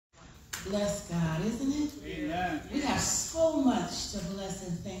bless God, isn't it? Amen. We have so much to bless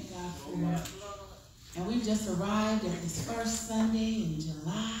and thank God for. And we just arrived at this first Sunday in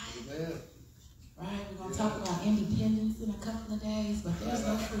July. Amen. Right? We're going to talk about independence in a couple of days, but there's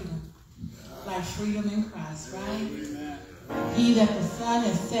no freedom like freedom in Christ, right? Amen. He that the Son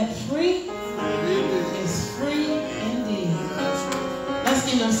has set free is free indeed. Let's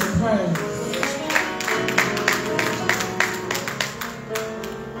give him some praise.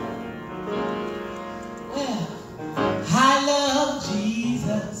 Well, I love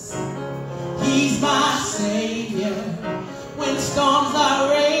Jesus. He's my Savior. When storms are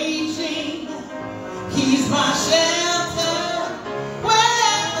raging, He's my shelter.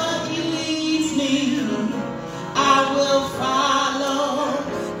 Wherever He leads me, I will follow.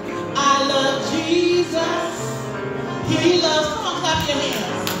 I love Jesus. He loves. Come on, clap your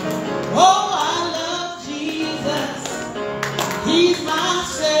hands. Oh,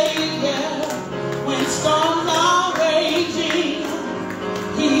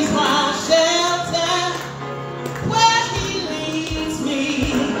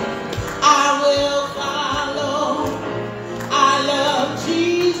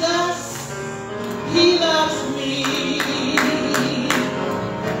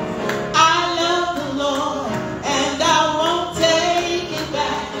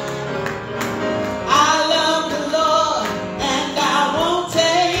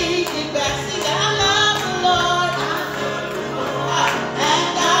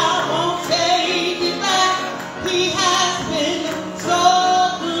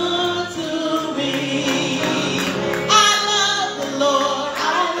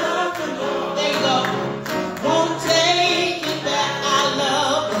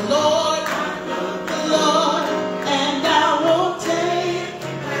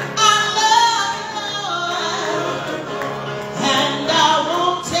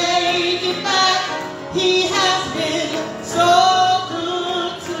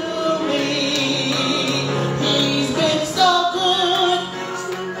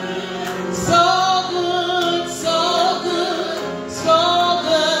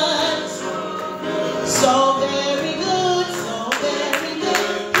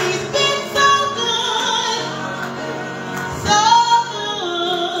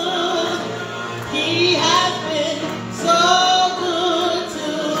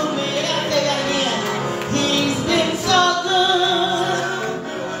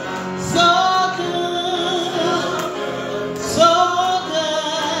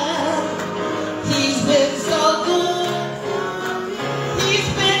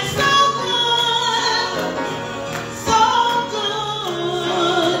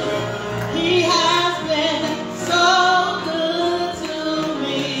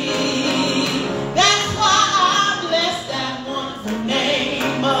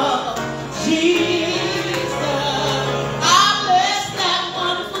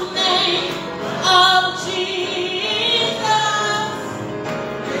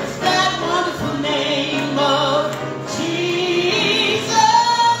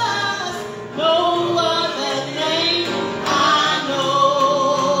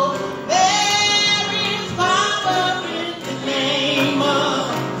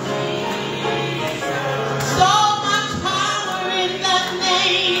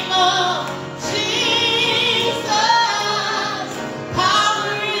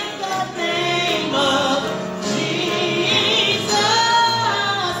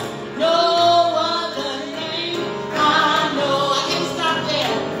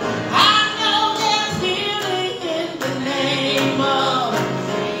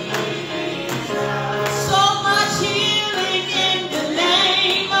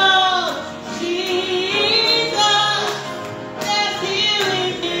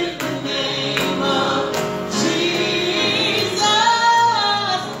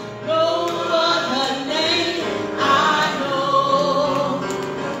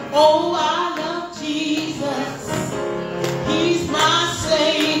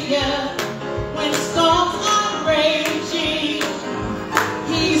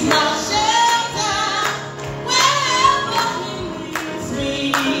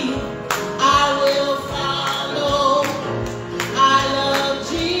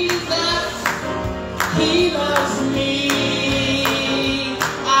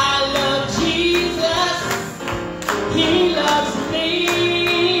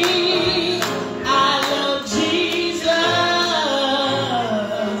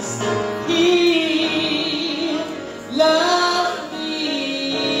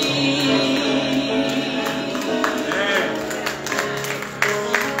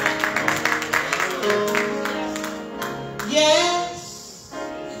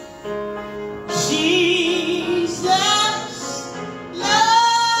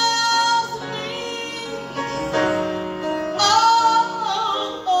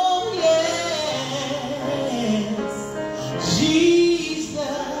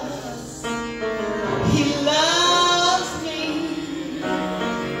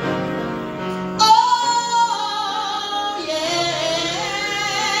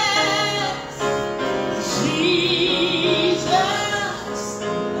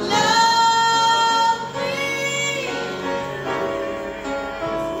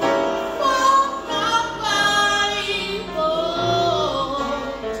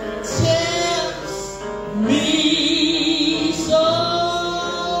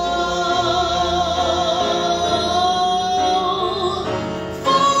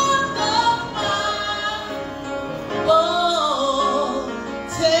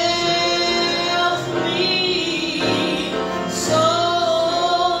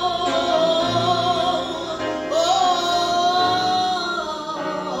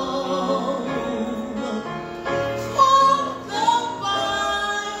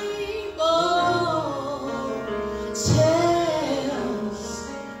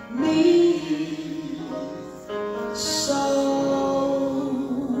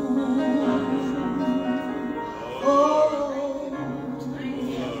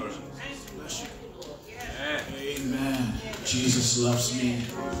 me.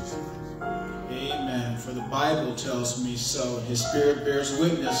 Amen. For the Bible tells me so, and his spirit bears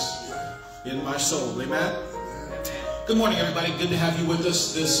witness in my soul. Amen. Good morning, everybody. Good to have you with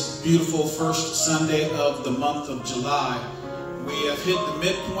us this beautiful first Sunday of the month of July. We have hit the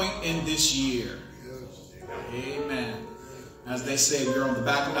midpoint in this year. Amen. As they say, we're on the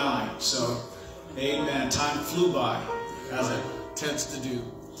back nine. So, amen. Time flew by, as it tends to do.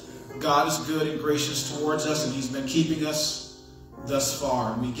 God is good and gracious towards us, and he's been keeping us thus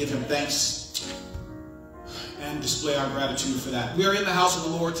far. And we give him thanks and display our gratitude for that. We are in the house of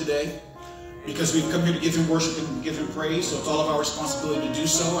the Lord today because we've come here to give him worship and give him praise. So it's all of our responsibility to do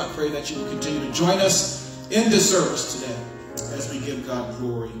so. I pray that you will continue to join us in this service today as we give God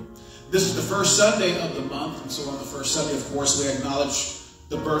glory. This is the first Sunday of the month, and so on the first Sunday, of course, we acknowledge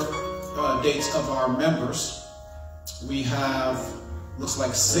the birth dates of our members. We have, looks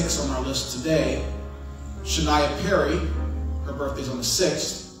like 6 on our list today. Shania Perry, her birthday's on the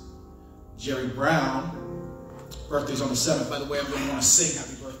 6th. Jerry Brown, birthday's on the 7th. By the way, I'm going to want to sing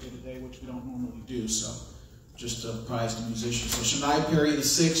happy birthday today, which we don't normally do, so just to prize the musicians. So Shania Perry the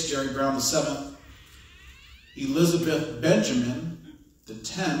 6th, Jerry Brown the 7th. Elizabeth Benjamin the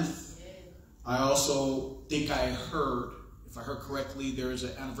 10th. I also think I heard, if I heard correctly, there is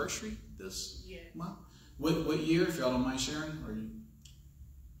an anniversary this month. What year, if y'all don't mind sharing? Or you?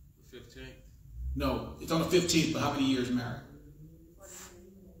 The 15th. No, it's on the 15th, but how many years married?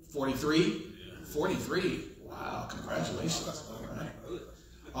 43? Yeah. 43. Wow, congratulations. All right.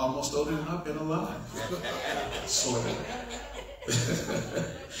 Almost older than I've been alive. Sort of.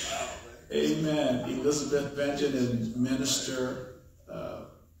 Amen. Elizabeth Benjamin and Minister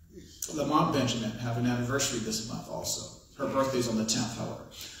Lamont Benjamin have an anniversary this month also. Her birthday's on the 10th, however.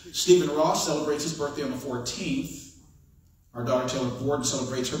 Stephen Ross celebrates his birthday on the 14th. Our daughter Taylor Borden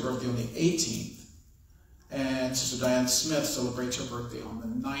celebrates her birthday on the 18th. And Sister Diane Smith celebrates her birthday on the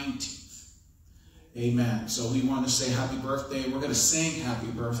 19th. Amen. So we want to say happy birthday. We're going to sing happy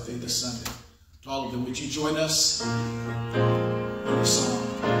birthday this Sunday to all of them. Would you join us in the song?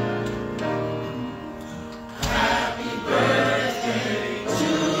 Happy birthday.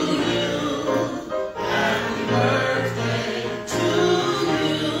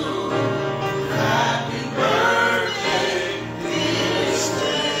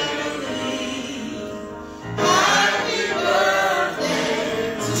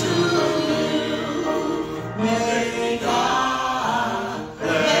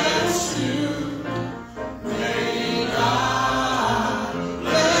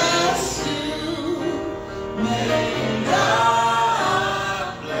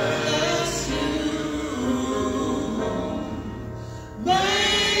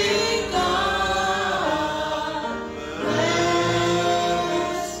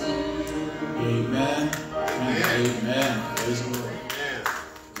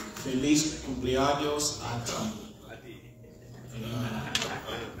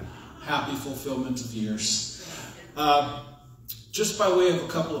 Happy fulfillment of years. Just by way of a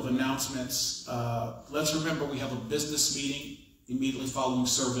couple of announcements, let's remember we have a business meeting immediately following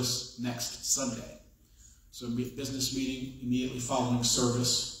service next Sunday. So business meeting immediately following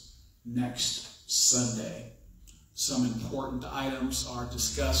service next Sunday. Some important items are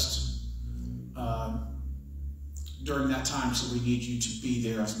discussed during that time, so we need you to be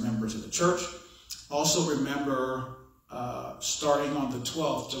there as members of the church. Also remember, starting on the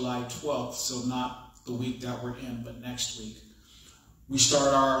 12th, July 12th, so not the week that we're in, but next week, we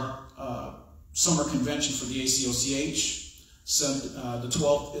start our summer convention for the ACOCH. The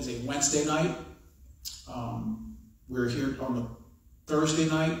 12th is a Wednesday night. We're here on the Thursday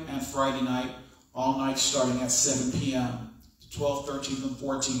night and Friday night, all nights starting at 7 p.m. The 12th, 13th, and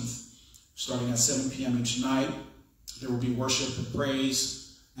 14th, starting at 7 p.m. each night. There will be worship and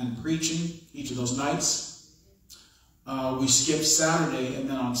praise and preaching each of those nights. We skip Saturday, and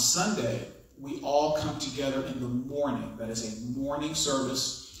then on Sunday, we all come together in the morning. That is a morning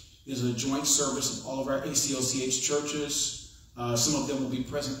service. It is a joint service of all of our ACOCH churches. Some of them will be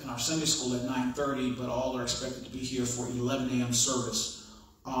present in our Sunday school at 9:30, but all are expected to be here for 11 a.m. service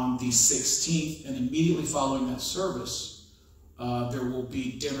on the 16th. And immediately following that service, there will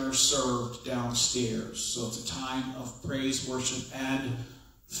be dinner served downstairs. So it's a time of praise, worship, and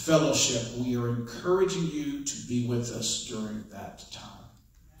fellowship. We are encouraging you to be with us during that time.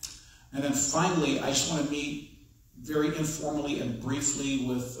 And then finally, I just want to meet very informally and briefly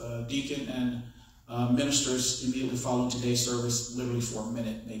with Deacon and ministers immediately following today's service, literally for a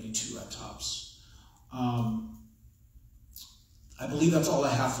minute, maybe 2 at tops. I believe that's all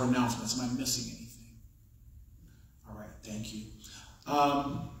I have for announcements. Am I missing anything? All right, thank you.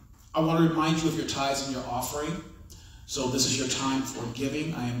 I want to remind you of your tithes and your offering. So this is your time for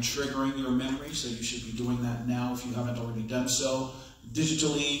giving. I am triggering your memory, so you should be doing that now if you haven't already done so.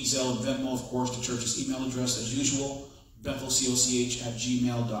 Digitally, Zelle and Venmo, of course, the church's email address as usual,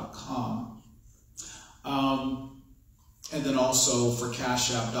 bethelcoch@gmail.com. And then also for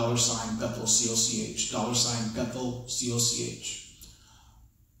Cash App, $BethelCoch, $BethelCoch.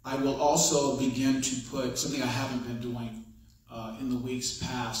 I will also begin to put something I haven't been doing in the weeks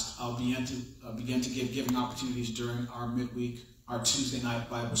past. I'll begin to give giving opportunities during our midweek, our Tuesday night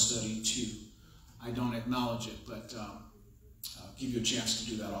Bible study too. I don't acknowledge it, but give you a chance to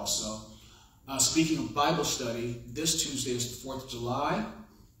do that also. Speaking of Bible study, this Tuesday is the 4th of July,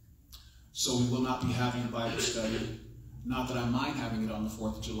 so we will not be having a Bible study. Not that I mind having it on the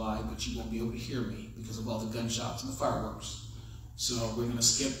 4th of July, but you won't be able to hear me because of all the gunshots and the fireworks. So we're going to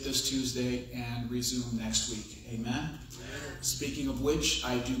skip this Tuesday and resume next week. Amen? Speaking of which,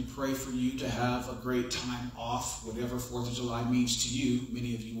 I do pray for you to have a great time off, whatever 4th of July means to you.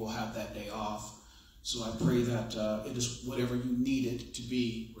 Many of you will have that day off. So I pray that it is whatever you need it to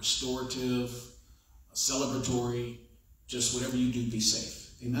be, restorative, celebratory, just whatever you do, be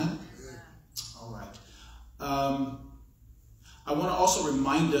safe. Amen? All right. I want to also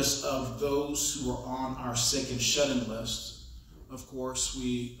remind us of those who are on our sick and shut-in list. Of course,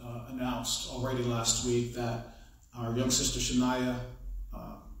 we announced already last week that our young sister Shania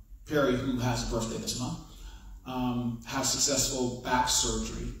Perry, who has a birthday this month, has successful back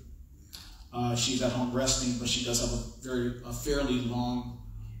surgery. She's at home resting, but she does have a fairly long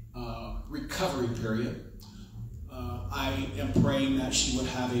recovery period. I am praying that she would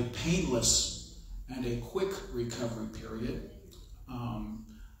have a painless and a quick recovery period.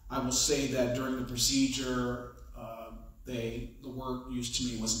 I will say that during the procedure, the word used to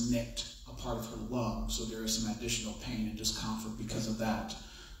me was nicked, a part of her lung, so there is some additional pain and discomfort because of that.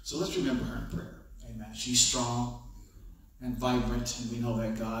 So let's remember her in prayer. Amen. She's strong and vibrant, and we know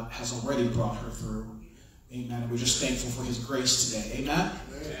that God has already brought her through. Amen. And we're just thankful for his grace today. Amen?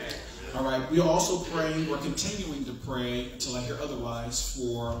 Amen. All right. We are also praying, we're continuing to pray until I hear otherwise,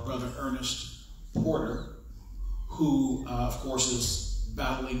 for Brother Ernest Porter, who, of course, is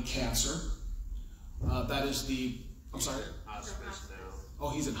battling cancer. That is I'm sorry? Hospice now. Oh,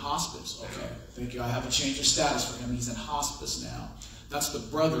 he's in hospice. Okay. Thank you. I have a change of status for him. He's in hospice now. That's the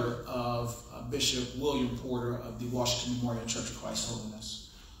brother of Bishop William Porter of the Washington Memorial Church of Christ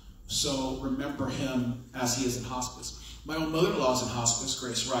Holiness. So remember him as he is in hospice. My own mother-in-law is in hospice,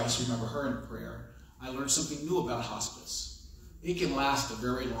 Grace Rice. Remember her in prayer. I learned something new about hospice. It can last a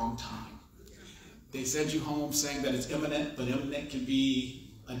very long time. They send you home saying that it's imminent, but imminent can be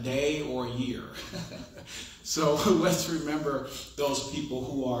a day or a year. So let's remember those people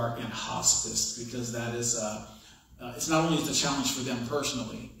who are in hospice, because that is, it's not only a challenge for them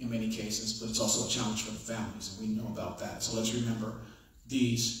personally in many cases, but it's also a challenge for the families, and we know about that. So let's remember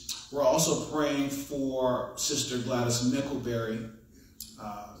these. We're also praying for Sister Gladys Mickleberry,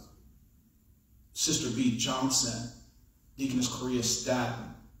 Sister B. Johnson, Deaconess Korea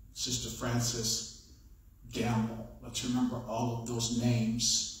Staton, Sister Frances Gamble. Let's remember all of those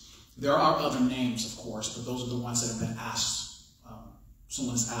names. There are other names, of course, but those are the ones that have been asked.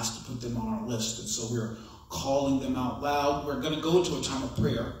 Someone has asked to put them on our list, and so we're calling them out loud. We're going to go into a time of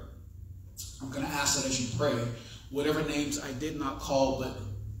prayer. I'm going to ask that as you pray, whatever names I did not call, but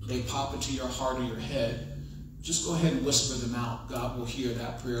they pop into your heart or your head, just go ahead and whisper them out. God will hear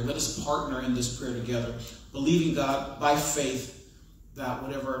that prayer. Let us partner in this prayer together, believing God by faith that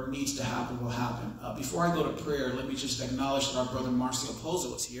whatever needs to happen will happen. Before I go to prayer, let me just acknowledge that our brother Marcio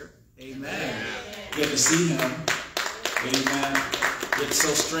Pozo is here. Amen. Good to see him. Amen. It's so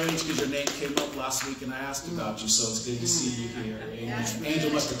strange because your name came up last week and I asked about you, so it's good to see you here. Amen. Angel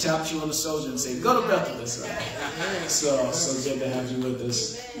must have tapped you on the shoulder and said, go to Bethel this way. So good to have you with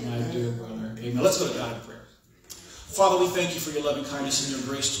us, my dear brother. Amen. Let's go to God in prayer. Father, we thank you for your loving kindness and your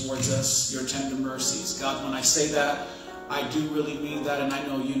grace towards us, your tender mercies. God, when I say that, I do really mean that, and I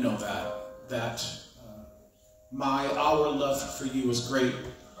know you know that our love for you is great.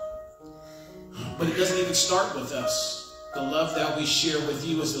 But it doesn't even start with us. The love that we share with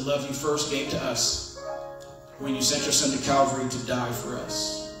you is the love you first gave to us when you sent your son to Calvary to die for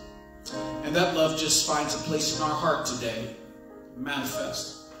us. And that love just finds a place in our heart today,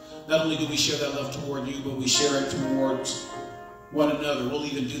 manifest. Not only do we share that love toward you, but we share it towards one another. We'll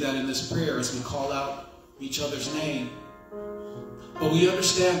even do that in this prayer as we call out each other's name. But we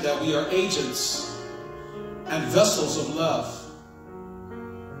understand that we are agents and vessels of love.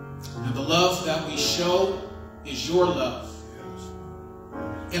 And the love that we show is your love,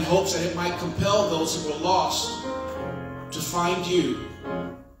 in hopes that it might compel those who are lost to find you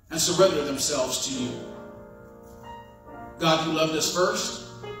and surrender themselves to you. God, you loved us first,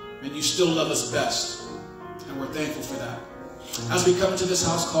 and you still love us best. And we're thankful for that. As we come into this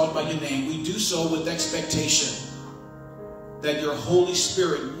house called by your name, we do so with expectation that your Holy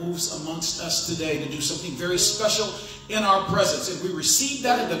Spirit moves amongst us today to do something very special in our presence. And we receive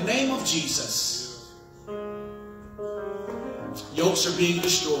that in the name of Jesus. Yokes are being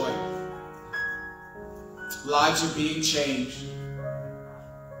destroyed. Lives are being changed.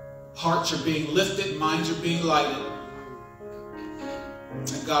 Hearts are being lifted. Minds are being lighted.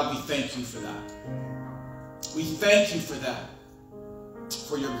 And God, we thank you for that. We thank you for that.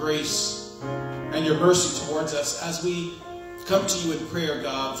 For your grace and your mercy towards us as we come to you in prayer,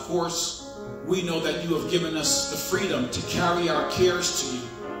 God. Of course, we know that you have given us the freedom to carry our cares to you.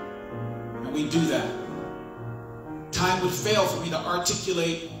 And we do that. Time would fail for me to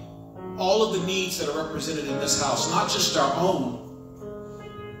articulate all of the needs that are represented in this house, not just our own,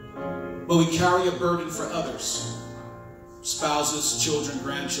 but we carry a burden for others. Spouses, children,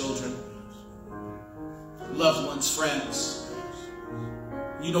 grandchildren, loved ones, friends.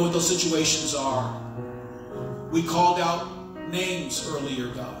 You know what those situations are. We called out names earlier,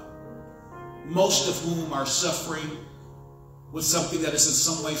 God, most of whom are suffering with something that is in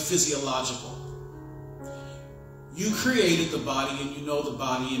some way physiological. You created the body and you know the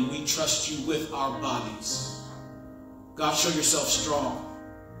body, and we trust you with our bodies. God, show yourself strong.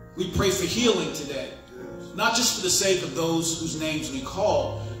 We pray for healing today, not just for the sake of those whose names we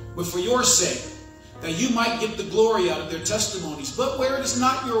call, but for your sake, that you might get the glory out of their testimonies. But where it is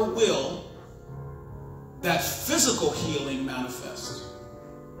not your will that physical healing manifests,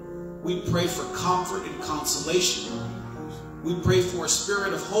 we pray for comfort and consolation. We pray for a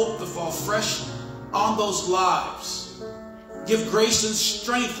spirit of hope to fall fresh on those lives. Give grace and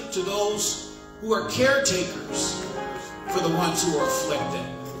strength to those who are caretakers for the ones who are afflicted.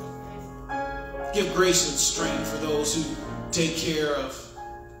 Give grace and strength for those who take care of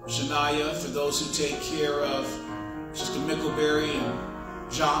Shania, for those who take care of Sister Mickleberry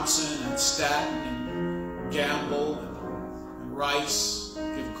and Johnson and Staten and Gamble and Rice.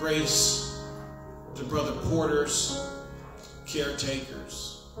 Give grace to Brother Porter's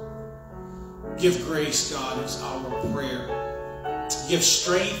caretakers. Give grace, God, is our prayer. Give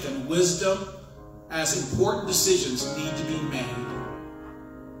strength and wisdom as important decisions need to be made.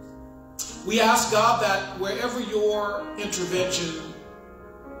 We ask, God, that wherever your intervention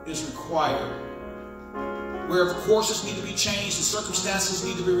is required, where courses need to be changed and circumstances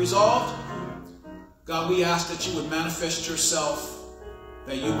need to be resolved, God, we ask that you would manifest yourself,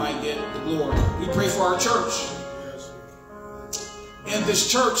 that you might get the glory. We pray for our church. In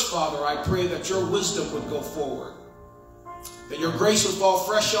this church, Father, I pray that your wisdom would go forward, that your grace would fall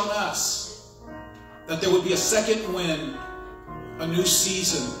fresh on us, that there would be a second wind, a new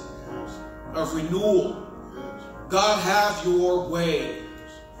season of renewal. God, have your way.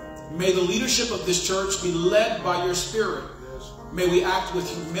 May the leadership of this church be led by your Spirit. May we act with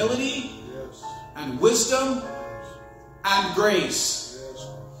humility and wisdom and grace.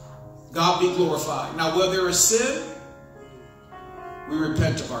 God be glorified. Now, where there is sin, we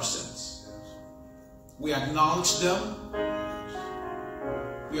repent of our sins. We acknowledge them.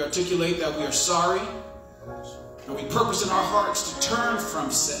 We articulate that we are sorry. And we purpose in our hearts to turn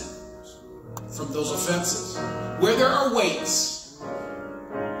from sin, from those offenses. Where there are weights,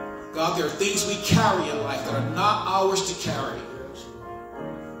 God, there are things we carry in life that are not ours to carry.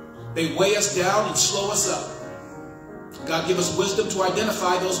 They weigh us down and slow us up. God, give us wisdom to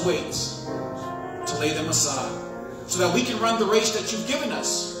identify those weights, to lay them aside, so that we can run the race that you've given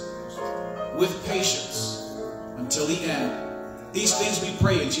us with patience until the end. These things we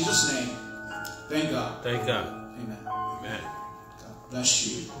pray in Jesus' name. Thank God. Thank God. Amen. Amen. God bless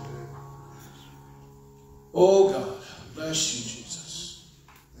you. Oh, God, bless you, Jesus.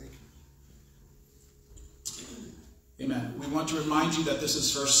 Amen. We want to remind you that this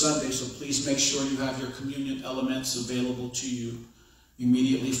is First Sunday, so please make sure you have your communion elements available to you.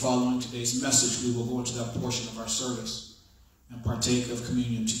 Immediately following today's message, we will go into that portion of our service and partake of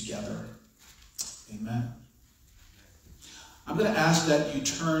communion together. Amen. I'm going to ask that you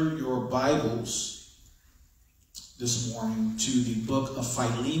turn your Bibles this morning to the book of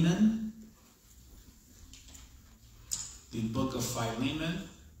Philemon. The book of Philemon.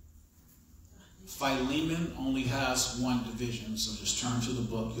 Philemon only has one division, so just turn to the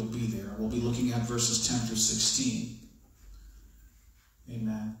book. You'll be there. We'll be looking at verses 10 through 16.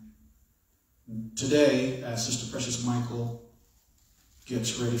 Amen. Today, as Sister Precious Michael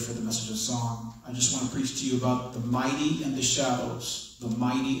gets ready for the message of song, I just want to preach to you about the mighty in the shadows. The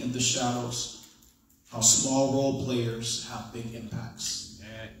mighty in the shadows. How small role players have big impacts.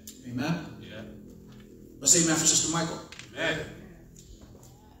 Amen? Yeah. Let's say amen for Sister Michael. Amen. Amen.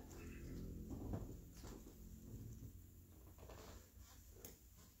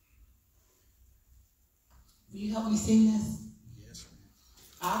 Will you help me sing this? Yes.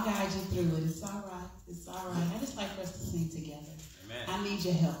 I'll guide you through it. It's all right. It's all right. I just like for us to sing together. Amen. I need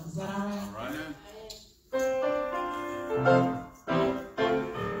your help. Is that all right? All right.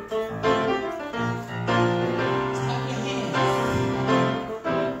 Clap your hands.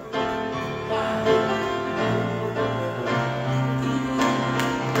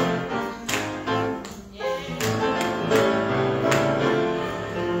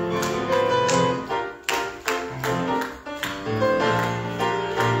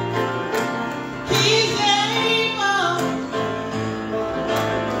 He's able.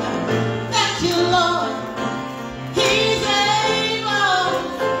 Thank you, Lord. He's able.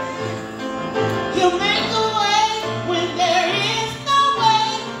 He'll make a way when there is no way.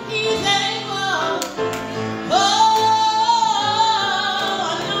 He's able. Oh, I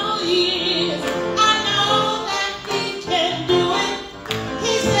know He is. I know that He can do it.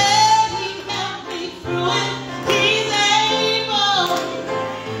 He said He'd help me through it. He's able.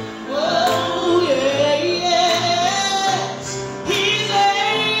 Oh, yeah, yes. He's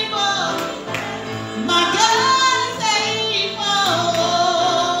able. My God is able.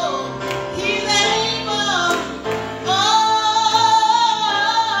 He's able.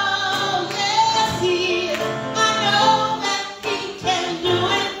 Oh, yes, He is. I know that He can do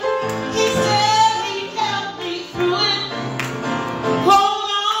it. He said He'd help me through it. Hold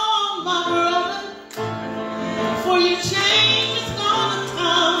on, my brother, for your change is gonna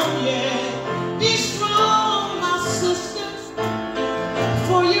come, yeah. Be strong, my sisters,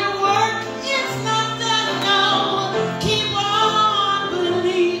 for your work is not done, no. Keep on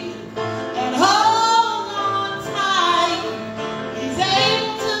believing and hold on tight. He's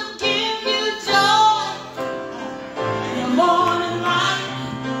able to give you joy in the morning light.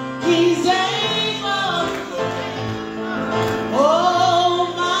 He's able.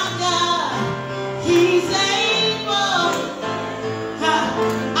 Oh my God, He's able.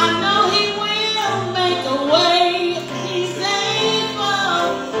 I know He will make a way. He's able.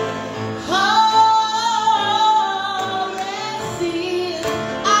 Oh, yes, He is. I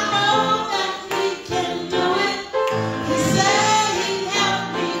know that He can do it. He said He'd help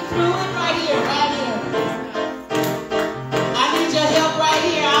me through it. Right here, right here. I need your help right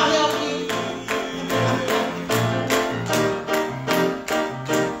here. I'll help you.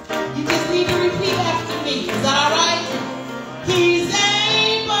 You just need to repeat after me. Is that all right? He's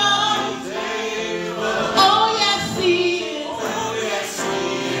able. Oh, yes, He is.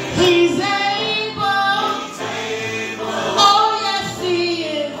 He's able. Oh, yes, He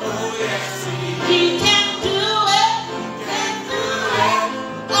is. He can do it.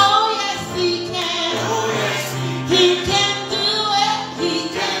 Oh, yes, He can. He can do it. He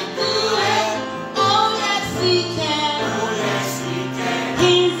can do it. Oh, yes, He can.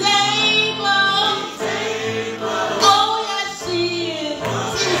 He's able. Oh, yes, He is.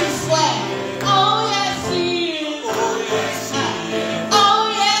 See his swag. Oh, yes, He is. Oh,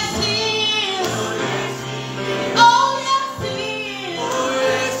 yes, He is. Oh, yes, He is. Oh,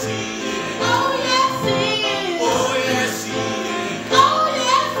 yes, He is. Oh, yes, He is. Oh,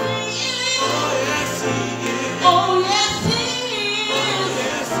 yes, He is. Oh, yes, He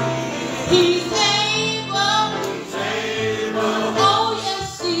is. He's able. Oh,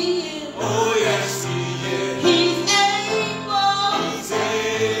 yes, He is. He's able.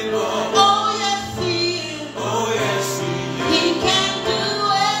 Oh, yes, He is. He can do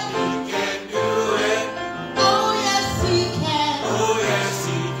it. Oh, yes, He can.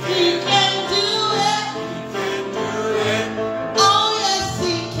 He can do it. Oh, yes,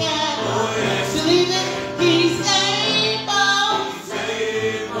 He can. Believe it. He's able.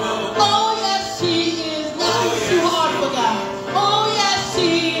 Oh, yes, He is. Nothing's too hard for God. Oh, yes, He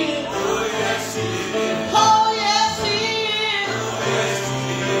is. Oh, yes, He is. Oh, yes, He is.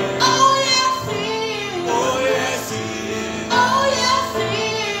 Oh, yes, He is. Oh, yes, He is.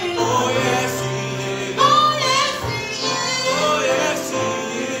 Oh, yes, He is. Oh, yes, He is.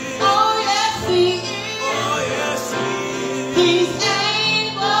 Oh, yes, He is. He's able. Yes, He is. He's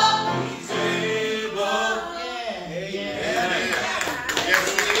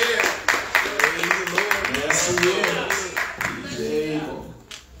able.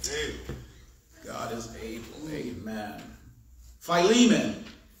 God is able. Amen. Philemon.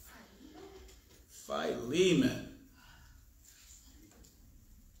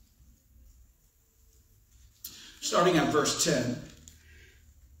 Starting at verse 10.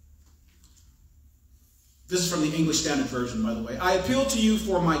 This is from the English Standard Version, by the way. I appeal to you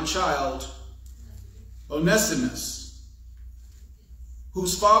for my child, Onesimus,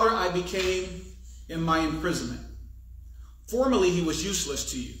 whose father I became in my imprisonment. Formerly he was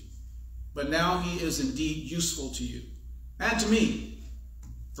useless to you, but now he is indeed useful to you and to me.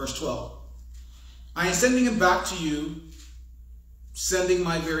 Verse 12. I am sending him back to you, sending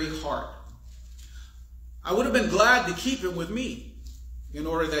my very heart. I would have been glad to keep him with me in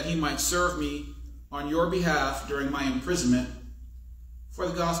order that he might serve me on your behalf during my imprisonment for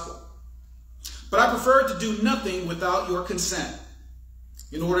the gospel. But I prefer to do nothing without your consent,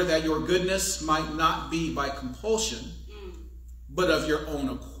 in order that your goodness might not be by compulsion, but of your own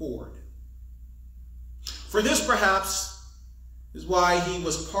accord. For this perhaps is why he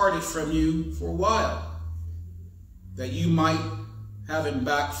was parted from you for a while, that you might have him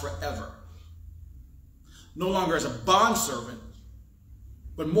back forever, no longer as a bondservant,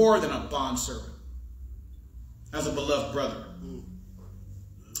 but more than a bondservant, as a beloved brother,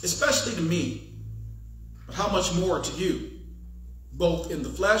 especially to me, but how much more to you, both in the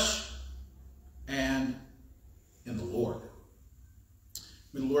flesh and in the Lord.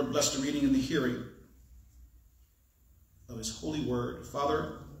 May the Lord bless the reading and the hearing of his holy word.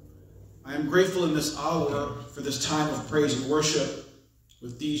 Father, I am grateful in this hour for this time of praise and worship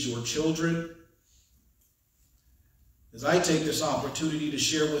with these your children. As I take this opportunity to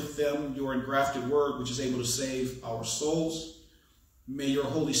share with them your engrafted word, which is able to save our souls, may your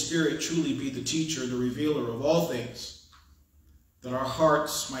Holy Spirit truly be the teacher, the revealer of all things, that our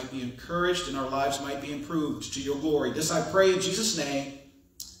hearts might be encouraged and our lives might be improved to your glory. This I pray in Jesus' name.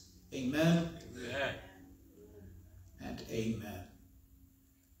 Amen. Amen. And amen.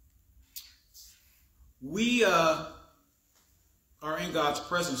 We are in God's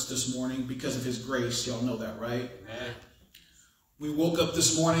presence this morning because of his grace. Y'all know that, right? Amen. We woke up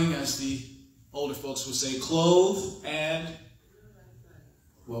this morning, as the older folks would say, clothed and,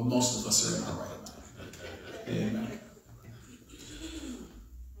 well, most of us are in our right mind. Amen.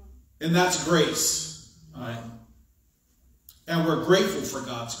 And that's grace. And we're grateful for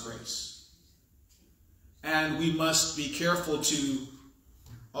God's grace. And we must be careful to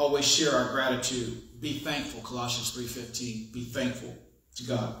always share our gratitude. Be thankful, Colossians 3:15. Be thankful to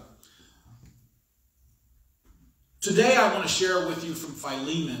God. Today I want to share with you from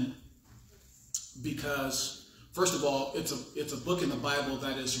Philemon because, first of all, it's a book in the Bible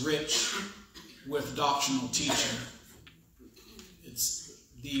that is rich with doctrinal teaching. It's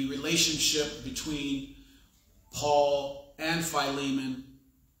the relationship between Paul and Philemon,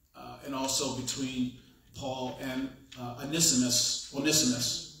 and also between Paul and Onesimus,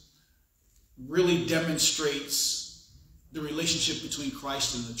 really demonstrates the relationship between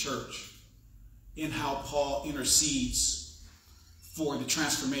Christ and the church in how Paul intercedes for the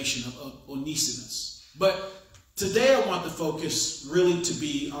transformation of Onesimus. But today I want the focus really to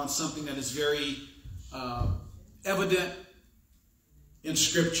be on something that is very evident in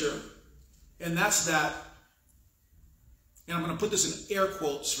Scripture, and that's that, and I'm going to put this in air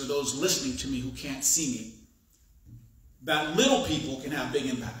quotes for those listening to me who can't see me, that little people can have big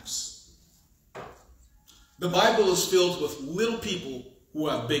impacts. The Bible is filled with little people who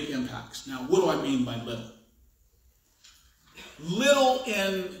have big impacts. Now, what do I mean by little? Little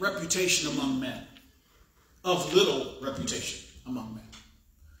in reputation among men, of little reputation among men.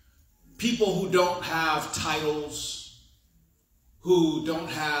 People who don't have titles, who don't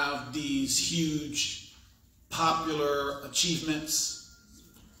have these huge popular achievements,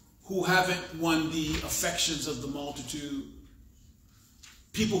 who haven't won the affections of the multitude,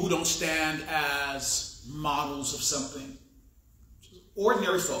 people who don't stand as models of something.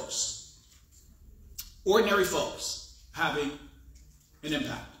 Ordinary folks having an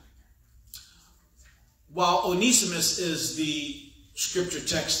impact. While Onesimus is the scripture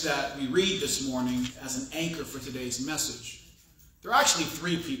text that we read this morning as an anchor for today's message, there are actually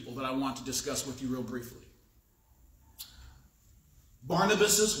three people that I want to discuss with you real briefly.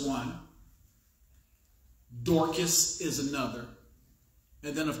 Barnabas is one, Dorcas is another,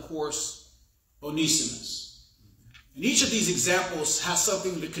 and then, of course, Onesimus. And each of these examples has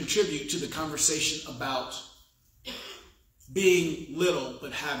something to contribute to the conversation about being little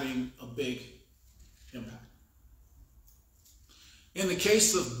but having a big impact. In the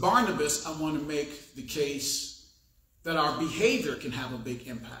case of Barnabas, I want to make the case that our behavior can have a big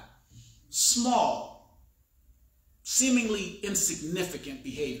impact. Small, seemingly insignificant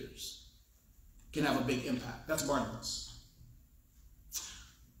behaviors can have a big impact. That's Barnabas.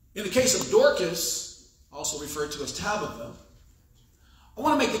 In the case of Dorcas, also referred to as Tabitha, I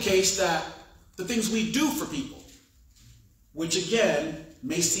want to make the case that the things we do for people, which again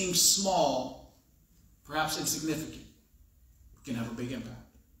may seem small, perhaps insignificant, can have a big impact.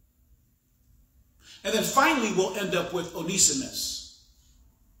 And then finally we'll end up with Onesimus,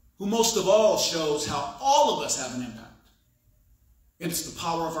 who most of all shows how all of us have an impact. And it's the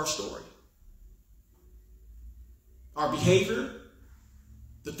power of our story. Our behavior,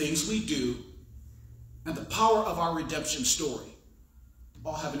 the things we do, and the power of our redemption story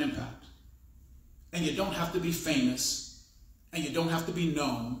all have an impact. And you don't have to be famous, and you don't have to be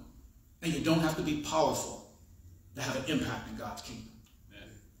known, and you don't have to be powerful to have an impact in God's kingdom. Amen.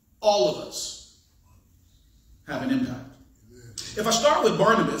 All of us have an impact. Amen. If I start with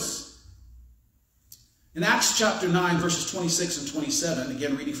Barnabas, in Acts chapter 9, verses 26 and 27,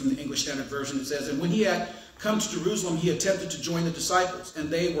 again reading from the English Standard Version, it says, "And when he had come to Jerusalem, he attempted to join the disciples, and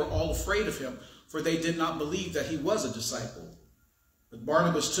they were all afraid of him, for they did not believe that he was a disciple. But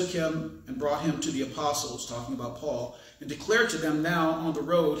Barnabas took him and brought him to the apostles," talking about Paul, "and declared to them now on the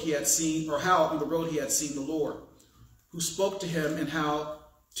road he had seen, or how on the road he had seen the Lord, who spoke to him, and how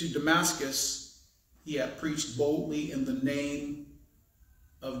to Damascus he had preached boldly in the name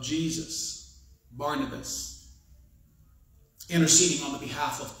of Jesus." Barnabas interceding on the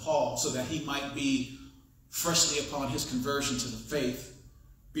behalf of Paul so that he might be freshly upon his conversion to the faith,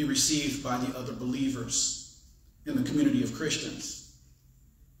 be received by the other believers in the community of Christians.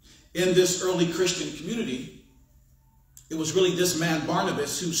 In this early Christian community, it was really this man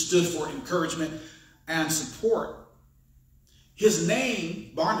Barnabas who stood for encouragement and support. His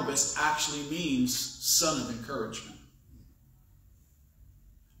name, Barnabas, actually means son of encouragement.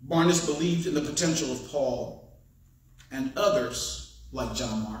 Barnabas believed in the potential of Paul and others like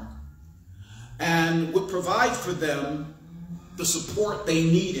John Mark, and would provide for them the support they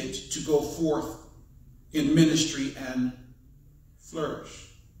needed to go forth in ministry and flourish.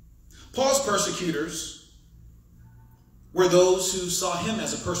 Paul's persecutors were those who saw him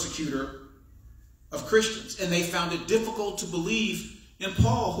as a persecutor of Christians, and they found it difficult to believe in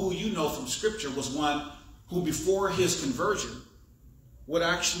Paul, who you know from Scripture was one who before his conversion would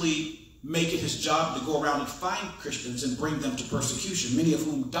actually make it his job to go around and find Christians and bring them to persecution, many of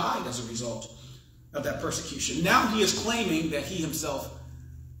whom died as a result of that persecution. Now he is claiming that he himself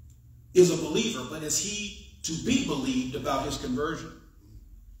is a believer, but is he to be believed about his conversion?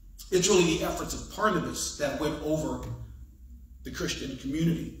 It's really the efforts of Barnabas that went over the Christian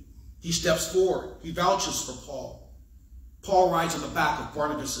community. He steps forward. He vouches for Paul. Paul rides on the back of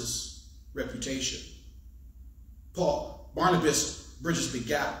Barnabas's reputation. Barnabas bridges the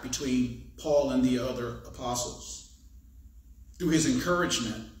gap between Paul and the other apostles. Through his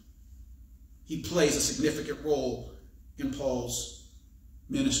encouragement, he plays a significant role in Paul's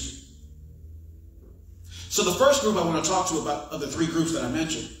ministry. So the first group I want to talk to about of the three groups that I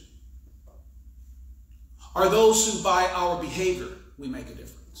mentioned are those who by our behavior we make a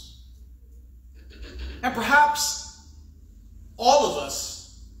difference. And perhaps all of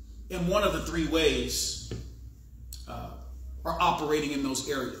us in one of the three ways are operating in those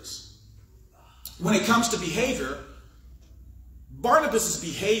areas. When it comes to behavior, Barnabas'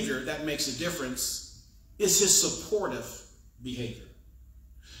 behavior that makes a difference is his supportive behavior.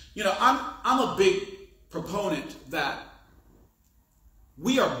 You know, I'm a big proponent that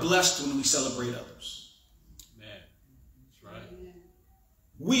we are blessed when we celebrate others. Man, that's right.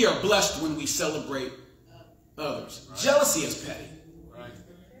 We are blessed when we celebrate others. Right. Jealousy is petty. Right.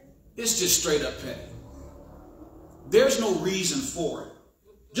 It's just straight up petty. There's no reason for it.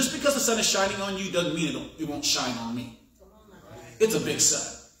 Just because the sun is shining on you doesn't mean it won't shine on me. It's a big sun.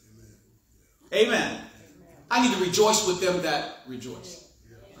 Amen. I need to rejoice with them that rejoice.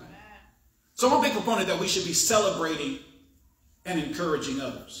 Right? So I'm a big proponent that we should be celebrating and encouraging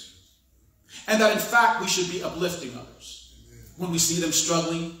others. And that in fact we should be uplifting others. When we see them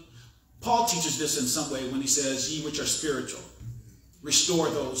struggling, Paul teaches this in some way when he says, "Ye which are spiritual, restore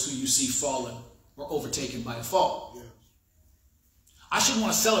those who you see fallen or overtaken by a fall." I shouldn't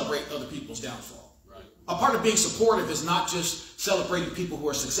want to celebrate other people's downfall. Right. A part of being supportive is not just celebrating people who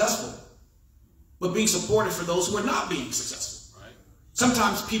are successful, but being supportive for those who are not being successful. Right.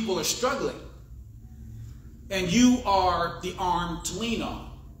 Sometimes people are struggling, and you are the arm to lean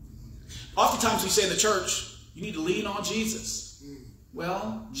on. Oftentimes we say in the church, you need to lean on Jesus.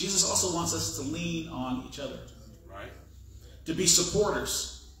 Well, Jesus also wants us to lean on each other. Right. To be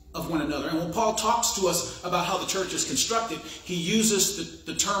supporters of one another. And when Paul talks to us about how the church is constructed, he uses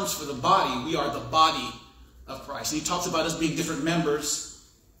the terms for the body. We are the body of Christ. And he talks about us being different members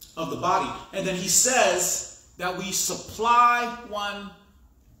of the body. And then he says that we supply one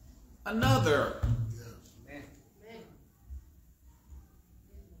another.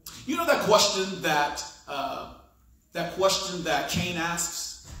 You know that question that Cain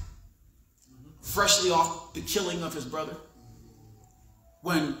asks, freshly off the killing of his brother?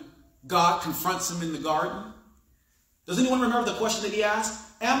 When God confronts him in the garden, Does anyone remember the question that he asked?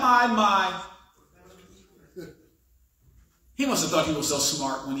 Am I my... He must have thought he was so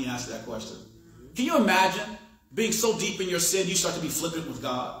smart when he asked that question. Can you imagine being so deep in your sin, you start to be flippant with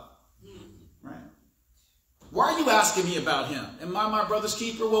God? Right? Why are you asking me about him? Am I my brother's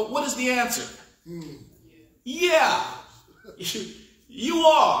keeper? Well, what is the answer? Yeah, you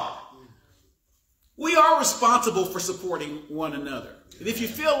are. We are responsible for supporting one another. And if you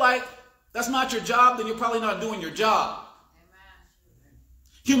feel like that's not your job, then you're probably not doing your job.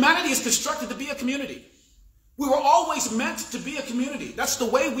 Humanity is constructed to be a community. We were always meant to be a community. That's the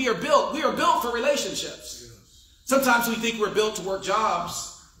way we are built. We are built for relationships. Sometimes we think we're built to work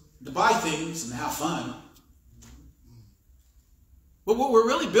jobs, to buy things, and have fun. But what we're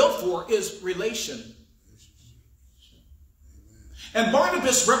really built for is relation. And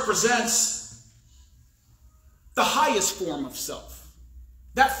Barnabas represents the highest form of self.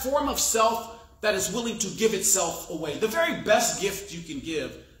 That form of self that is willing to give itself away. The very best gift you can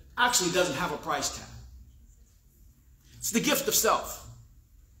give actually doesn't have a price tag. It's the gift of self.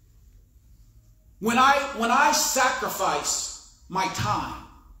 When I sacrifice my time,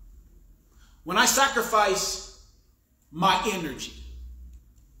 when I sacrifice my energy,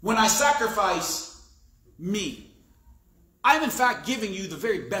 when I sacrifice me, I'm in fact giving you the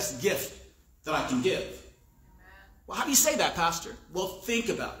very best gift that I can give. Well, how do you say that, Pastor? Well, think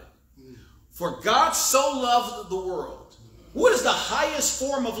about it. For God so loved the world. What is the highest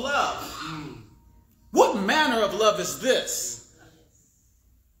form of love? What manner of love is this?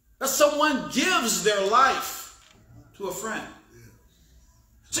 That someone gives their life to a friend.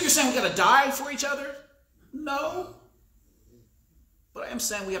 So you're saying we got to die for each other? No. But I am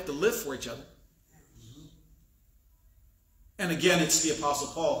saying we have to live for each other. And again, it's the Apostle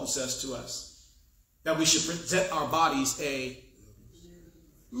Paul who says to us that we should present our bodies a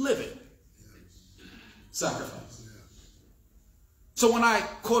living sacrifice. So when I,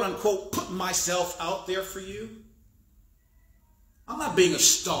 quote unquote, put myself out there for you, I'm not being a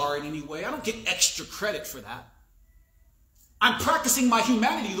star in any way. I don't get extra credit for that. I'm practicing my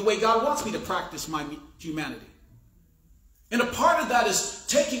humanity the way God wants me to practice my humanity. And a part of that is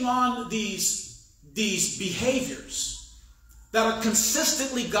taking on these behaviors that are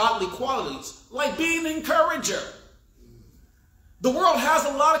consistently godly qualities, like being an encourager. The world has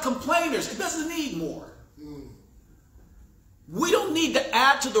a lot of complainers. It doesn't need more. We don't need to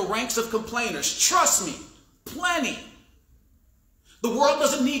add to the ranks of complainers. Trust me, plenty. The world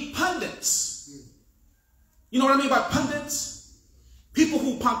doesn't need pundits. You know what I mean by pundits? People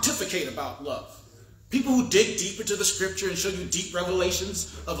who pontificate about love. People who dig deep into the scripture and show you deep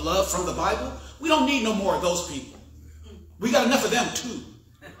revelations of love from the Bible. We don't need no more of those people. We got enough of them too.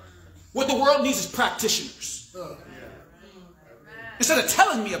 What the world needs is practitioners. Instead of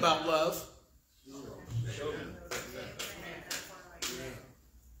telling me about love,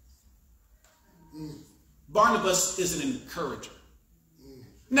 Barnabas is an encourager.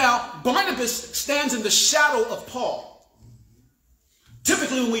 Now, Barnabas stands in the shadow of Paul.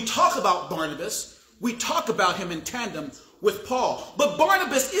 Typically, when we talk about Barnabas, we talk about him in tandem with Paul. But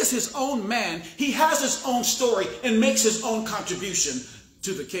Barnabas is his own man. He has his own story and makes his own contribution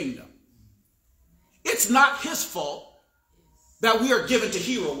to the kingdom. It's not his fault that we are given to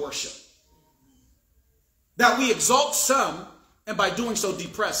hero worship, that we exalt some and by doing so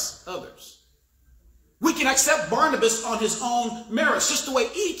depress others. We can accept Barnabas on his own merits, just the way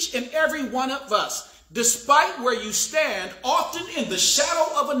each and every one of us, despite where you stand, often in the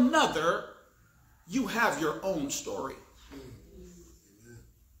shadow of another, you have your own story.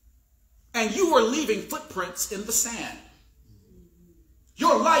 And you are leaving footprints in the sand.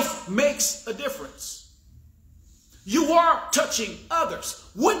 Your life makes a difference. You are touching others.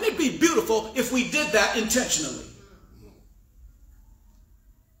 Wouldn't it be beautiful if we did that intentionally?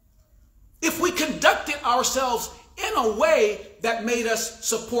 If we conducted ourselves in a way that made us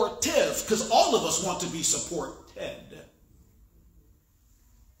supportive, because all of us want to be supported.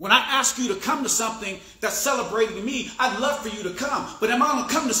 When I ask you to come to something that's celebrating me, I'd love for you to come. But am I going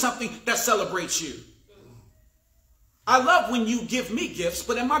to come to something that celebrates you? I love when you give me gifts,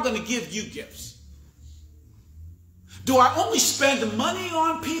 but am I going to give you gifts? Do I only spend money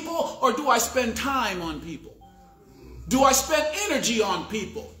on people, or do I spend time on people? Do I spend energy on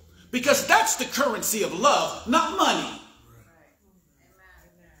people? Because that's the currency of love, not money.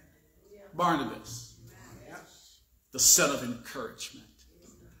 Barnabas, the son of encouragement.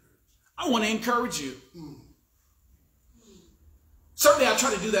 I want to encourage you. Certainly I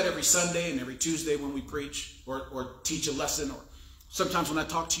try to do that every Sunday and every Tuesday when we preach or teach a lesson, or sometimes when I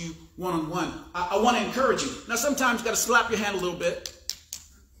talk to you one-on-one. I want to encourage you. Now sometimes you got to slap your hand a little bit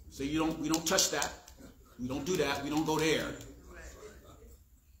so we don't touch that. We don't do that. We don't go there.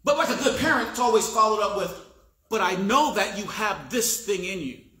 But like a good parent, it's always followed up with, but I know that you have this thing in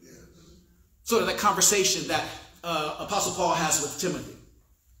you. Sort of that conversation that Apostle Paul has with Timothy,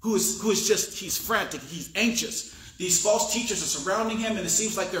 who is just, he's frantic, he's anxious. These false teachers are surrounding him, and it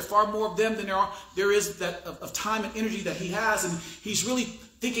seems like there are far more of them than there is that of time and energy that he has. And he's really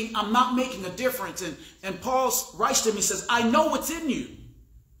thinking, I'm not making a difference. And Paul writes to him, he says, I know what's in you.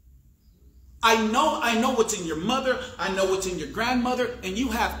 I know what's in your mother. I know what's in your grandmother, and you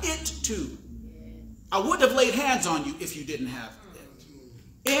have it too. I wouldn't have laid hands on you if you didn't have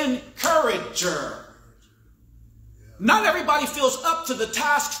it. Encourager. Not everybody feels up to the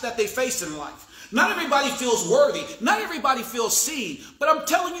tasks that they face in life. Not everybody feels worthy. Not everybody feels seen. But I'm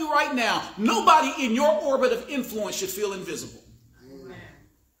telling you right now, nobody in your orbit of influence should feel invisible. Amen.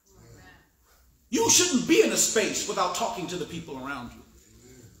 You shouldn't be in a space without talking to the people around you.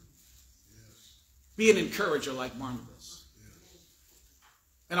 Be an encourager like Barnabas.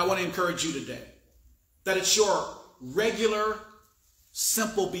 And I want to encourage you today that it's your regular,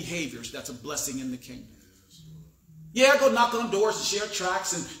 simple behaviors that's a blessing in the kingdom. Yeah, go knock on doors and share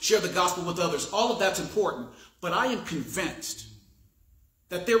tracts and share the gospel with others. All of that's important. But I am convinced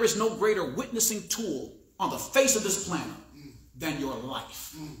that there is no greater witnessing tool on the face of this planet than your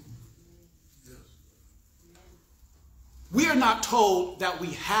life. We are not told that we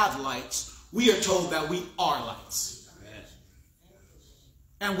have lights. We are told that we are lights.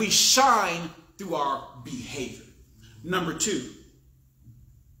 And we shine through our behavior. Number 2,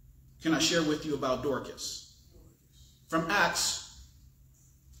 can I share with you about Dorcas? From Acts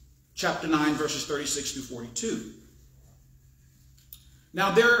chapter 9, verses 36 through 42.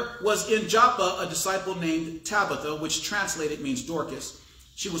 Now there was in Joppa a disciple named Tabitha, which translated means Dorcas.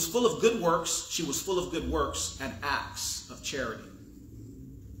 She was full of good works. She was full of good works and acts of charity.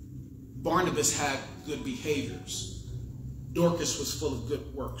 Barnabas had good behaviors. Dorcas was full of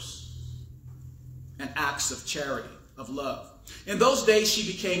good works and acts of charity, of love. In those days she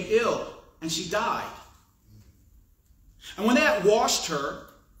became ill and she died. And when they had washed her,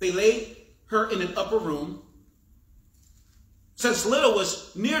 they laid her in an upper room. Since Lydda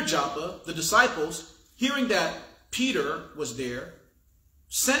was near Joppa, the disciples, hearing that Peter was there,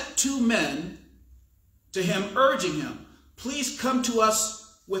 sent 2 men to him, urging him, please come to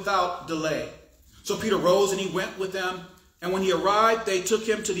us without delay. So Peter rose and he went with them. And when he arrived, they took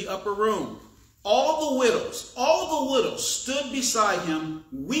him to the upper room. All the widows stood beside him,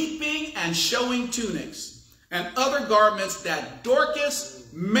 weeping and showing tunics and other garments that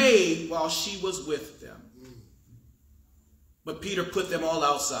Dorcas made while she was with them. But Peter put them all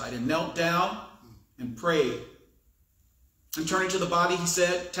outside and knelt down and prayed. And turning to the body, he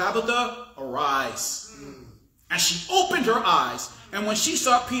said, Tabitha, arise. And she opened her eyes. And when she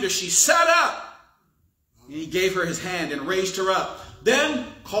saw Peter, she sat up. And he gave her his hand and raised her up. Then,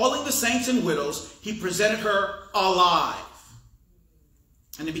 calling the saints and widows, he presented her alive.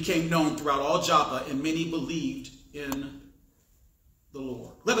 And it became known throughout all Joppa, and many believed in the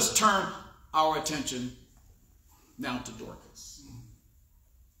Lord. Let us turn our attention now to Dorcas.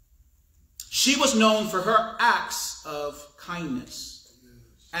 She was known for her acts of kindness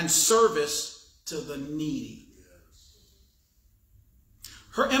and service to the needy.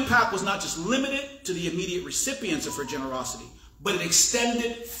 Her impact was not just limited to the immediate recipients of her generosity, but it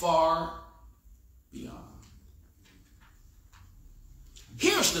extended far beyond.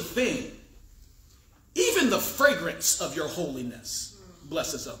 Here's the thing. Even the fragrance of your holiness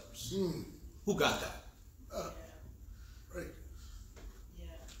blesses others. Who got that? Right.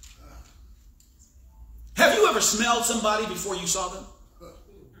 Have you ever smelled somebody before you saw them?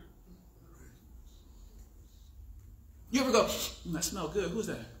 You ever go, that smells good. Who's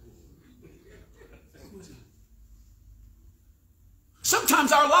that?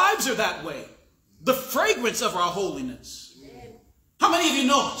 Sometimes our lives are that way. The fragrance of our holiness. How many of you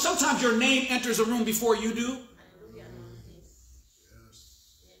know sometimes your name enters a room before you do?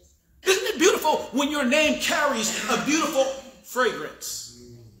 Isn't it beautiful when your name carries a beautiful fragrance?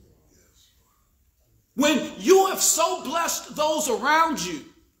 When you have so blessed those around you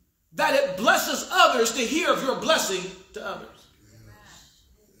that it blesses others to hear of your blessing to others.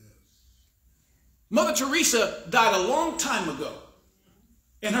 Mother Teresa died a long time ago,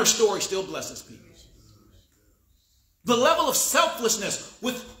 and her story still blesses people. The level of selflessness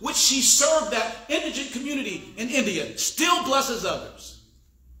with which she served that indigent community in India still blesses others.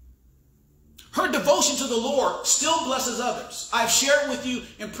 Her devotion to the Lord still blesses others. I've shared with you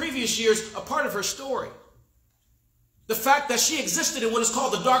in previous years a part of her story. The fact that she existed in what is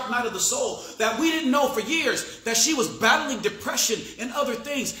called the dark night of the soul, that we didn't know for years, that she was battling depression and other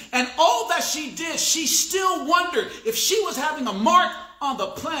things. And all that she did, she still wondered if she was having a mark on the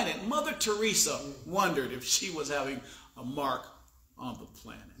planet. Mother Teresa wondered if she was having a mark on the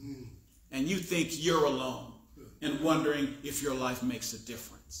planet. And you think you're alone and wondering if your life makes a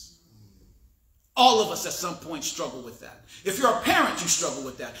difference. All of us at some point struggle with that. If you're a parent, you struggle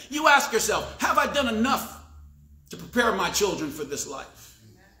with that. You ask yourself, have I done enough to prepare my children for this life?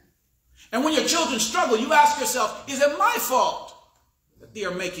 And when your children struggle, you ask yourself, is it my fault that they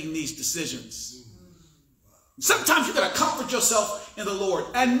are making these decisions? Sometimes you got to comfort yourself in the Lord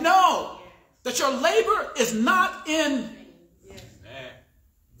and know that your labor is not in.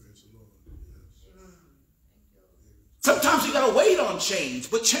 Sometimes you got to wait on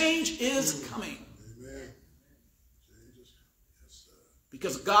change, but change is coming.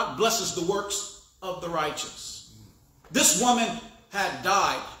 Because God blesses the works of the righteous. This woman had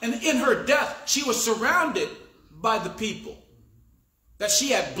died, and in her death, she was surrounded by the people that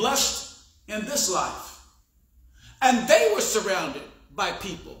she had blessed in this life. And they were surrounded by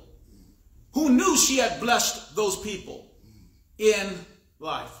people who knew she had blessed those people in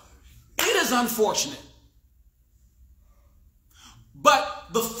life. It is unfortunate, but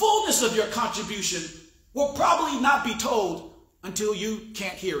the fullness of your contribution will probably not be told until you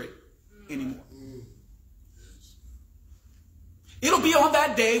can't hear it anymore. It'll be on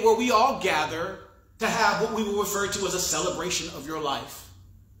that day where we all gather to have what we will refer to as a celebration of your life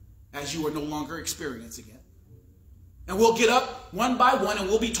as you are no longer experiencing it. And we'll get up one by one and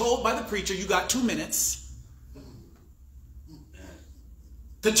we'll be told by the preacher, you got 2 minutes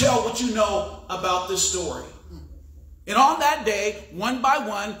to tell what you know about this story. And on that day, one by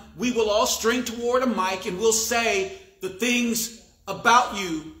one, we will all string toward a mic and we'll say the things about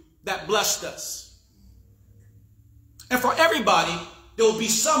you that blessed us. And for everybody, there will be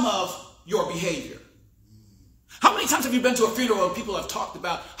some of your behavior. How many times have you been to a funeral and people have talked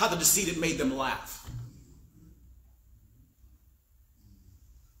about how the decedent made them laugh?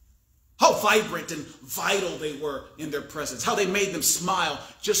 How vibrant and vital they were in their presence. How they made them smile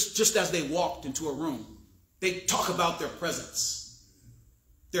just as they walked into a room. They talk about their presence,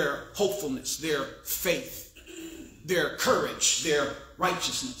 their hopefulness, their faith, their courage, their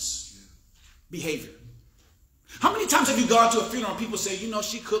righteousness, behavior. How many times have you gone to a funeral and people say, you know,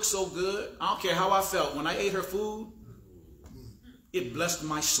 she cooked so good. I don't care how I felt. When I ate her food, it blessed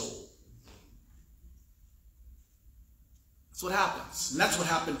my soul. That's what happens. And that's what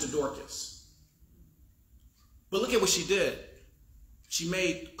happened to Dorcas. But look at what she did. She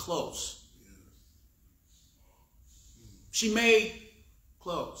made clothes. She made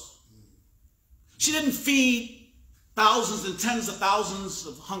clothes. She didn't feed thousands and tens of thousands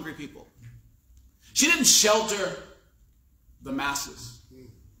of hungry people. She didn't shelter the masses.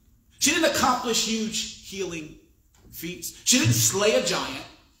 She didn't accomplish huge healing feats. She didn't slay a giant.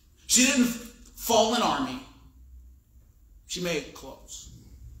 She didn't fall an army. She made clothes.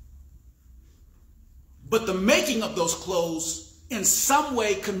 But the making of those clothes in some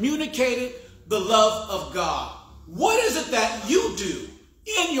way communicated the love of God. What is it that you do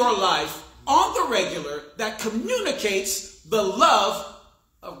in your life on the regular that communicates the love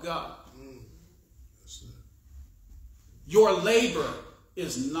of God? Your labor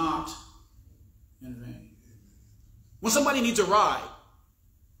is not in vain. When somebody needs a ride,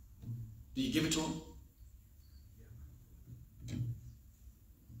 do you give it to them?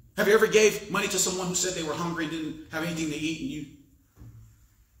 Have you ever gave money to someone who said they were hungry and didn't have anything to eat, and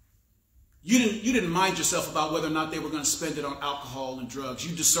you didn't mind yourself about whether or not they were going to spend it on alcohol and drugs?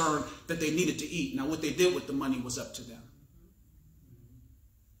 You discerned that they needed to eat. Now, what they did with the money was up to them.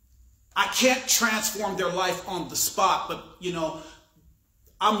 I can't transform their life on the spot, but, you know,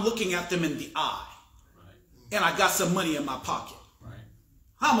 I'm looking at them in the eye. Right. And I got some money in my pocket. Right.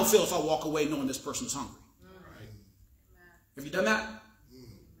 How am I going to feel if I walk away knowing this person is hungry? Right. Have you done that?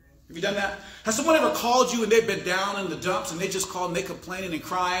 Have you done that? Has someone ever called you and they've been down in the dumps and they just called and they complaining and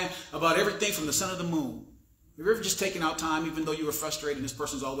crying about everything from the sun to the moon? Have you ever just taken out time, even though you were frustrated and this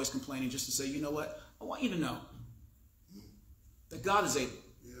person's always complaining, just to say, you know what? I want you to know that God is able.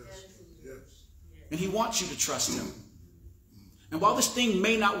 And he wants you to trust him. And while this thing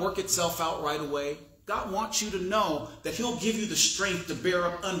may not work itself out right away, God wants you to know that he'll give you the strength to bear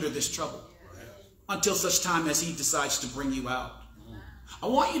up under this trouble until such time as he decides to bring you out. I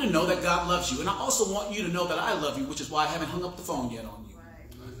want you to know that God loves you. And I also want you to know that I love you, which is why I haven't hung up the phone yet on you.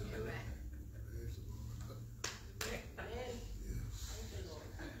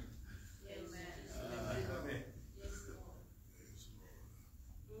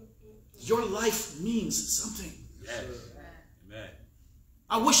 Your life means something. Yes. Amen.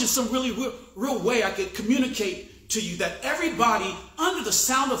 I wish in some really real way I could communicate to you that everybody under the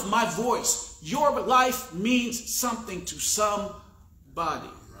sound of my voice, your life means something to somebody.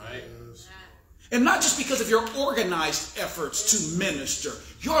 Right. And not just because of your organized efforts to minister.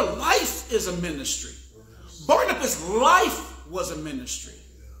 Your life is a ministry. Barnabas' life was a ministry.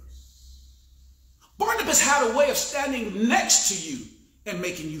 Barnabas had a way of standing next to you and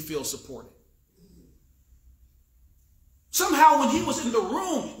making you feel supported. Somehow when he was in the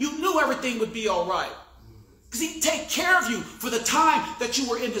room, you knew everything would be all right. Because he'd take care of you for the time that you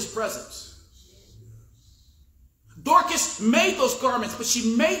were in his presence. Dorcas made those garments, but she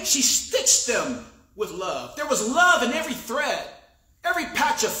stitched them with love. There was love in every thread, every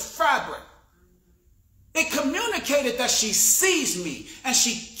patch of fabric. It communicated that she sees me and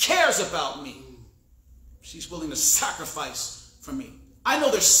she cares about me. She's willing to sacrifice for me. I know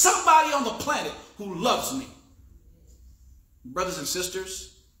there's somebody on the planet who loves me. Brothers and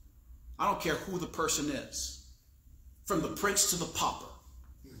sisters, I don't care who the person is, from the prince to the pauper.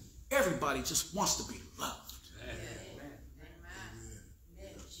 Everybody just wants to be loved.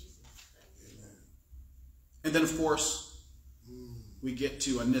 And then, of course, we get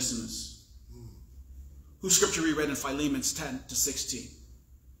to Onesimus, whose scripture we read in Philemon 10 to 16.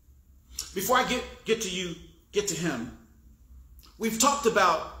 Before I get to him, we've talked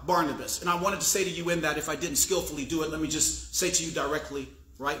about Barnabas, and I wanted to say to you in that, if I didn't skillfully do it, let me just say to you directly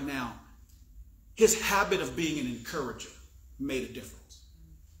right now, his habit of being an encourager made a difference.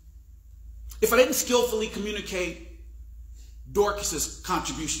 If I didn't skillfully communicate Dorcas's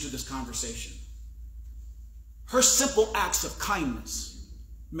contribution to this conversation, her simple acts of kindness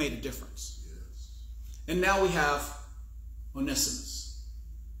made a difference. Yes. And now we have Onesimus.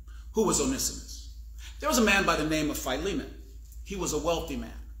 Who was Onesimus? There was a man by the name of Philemon. He was a wealthy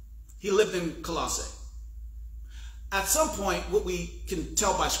man. He lived in Colossae. At some point, what we can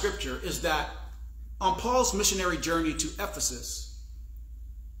tell by scripture is that on Paul's missionary journey to Ephesus,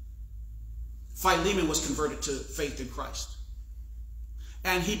 Philemon was converted to faith in Christ.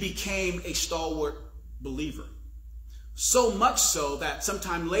 And he became a stalwart believer. So much so that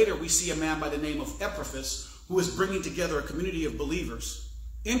sometime later we see a man by the name of Epaphras who is bringing together a community of believers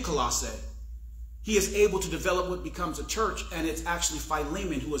in Colossae. He is able to develop what becomes a church, and it's actually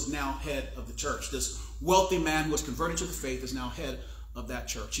Philemon who is now head of the church. This wealthy man who was converted to the faith is now head of that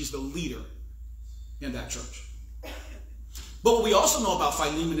church. He's the leader in that church. But what we also know about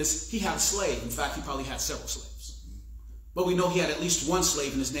Philemon is he had a slave. In fact, he probably had several slaves. But we know he had at least one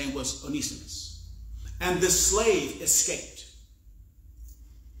slave, and his name was Onesimus. And this slave escaped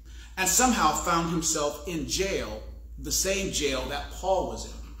and somehow found himself in jail, the same jail that Paul was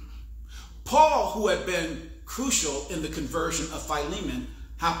in. Paul, who had been crucial in the conversion of Philemon,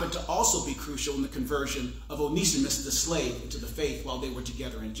 happened to also be crucial in the conversion of Onesimus, the slave, into the faith while they were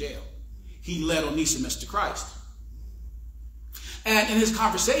together in jail. He led Onesimus to Christ. And in his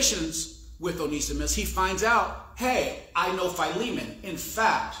conversations with Onesimus, he finds out, hey, I know Philemon. In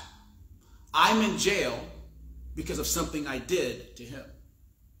fact, I'm in jail because of something I did to him.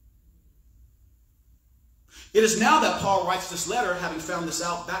 It is now that Paul writes this letter, having found this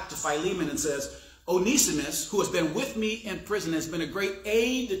out, back to Philemon and says, Onesimus, who has been with me in prison, has been a great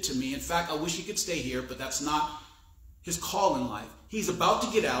aid to me. In fact, I wish he could stay here, but that's not his call in life. He's about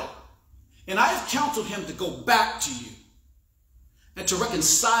to get out, and I have counseled him to go back to you and to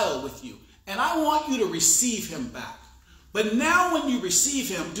reconcile with you. And I want you to receive him back. But now when you receive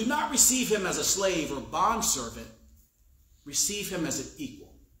him, do not receive him as a slave or bondservant. Receive him as an equal.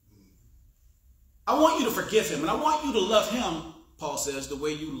 I want you to forgive him, and I want you to love him, Paul says, the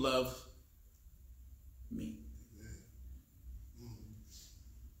way you love me.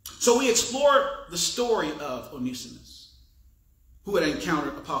 So we explored the story of Onesimus, who had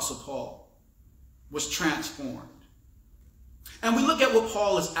encountered Apostle Paul, was transformed. And we look at what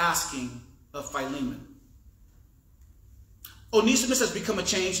Paul is asking of Philemon. Onesimus has become a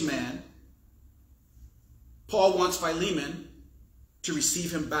changed man. Paul wants Philemon to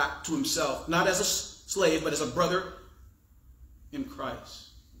receive him back to himself, not as a slave, but as a brother in Christ.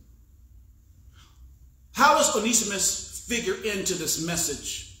 How does Onesimus figure into this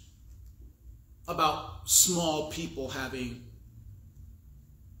message about small people having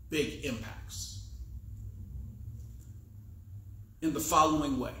big impacts? In the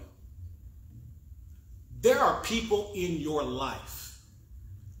following way. There are people in your life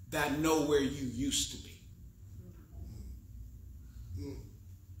that know where you used to be.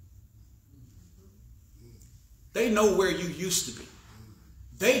 They know where you used to be.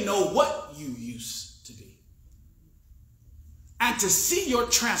 They know what you used to be. And to see your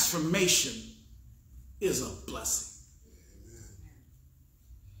transformation is a blessing.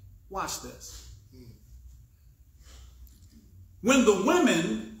 Watch this. When the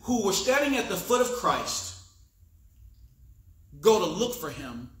women who were standing at the foot of Christ go to look for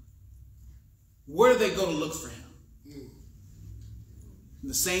him, where do they go to look for him? In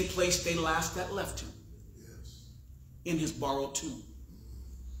the same place they last that left him. In his borrowed tomb.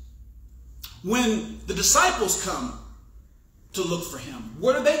 When the disciples come to look for him,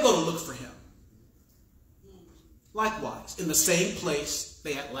 where do they go to look for him? Likewise, in the same place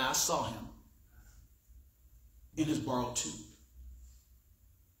they at last saw him, in his borrowed tomb.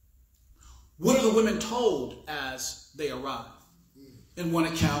 What are the women told as they arrive? In one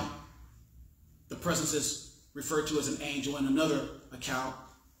account, the presence is referred to as an angel. In another account,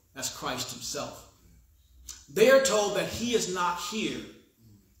 as Christ himself. They are told that he is not here.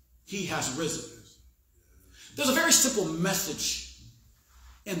 He has risen. There's a very simple message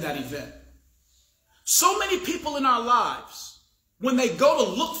in that event. So many people in our lives, when they go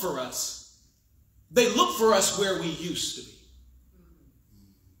to look for us, they look for us where we used to be.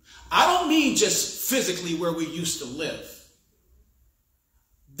 I don't mean just physically where we used to live.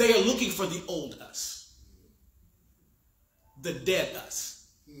 They are looking for the old us, the dead us,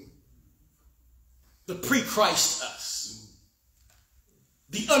 the pre-Christ us,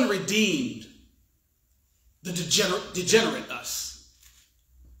 the unredeemed, the degenerate us.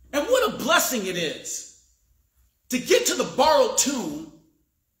 And what a blessing it is to get to the borrowed tomb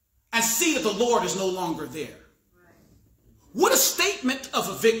and see that the Lord is no longer there. What a statement of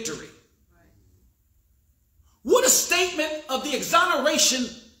a victory. What a statement of the exoneration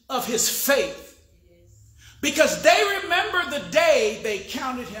of his faith. Because they remember the day they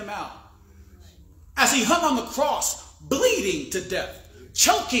counted him out. As he hung on the cross, bleeding to death,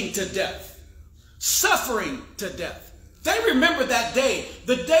 choking to death, suffering to death. They remember that day,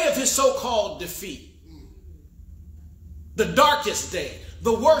 the day of his so-called defeat. The darkest day,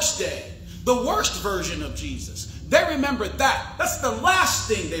 the worst version of Jesus. They remember that. That's the last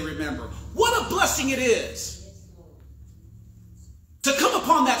thing they remember. What a blessing it is to come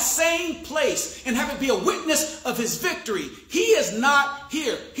upon that same place and have it be a witness of his victory. He is not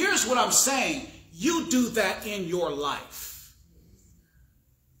here. Here's what I'm saying. You do that in your life.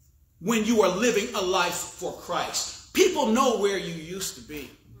 When you are living a life for Christ. People know where you used to be.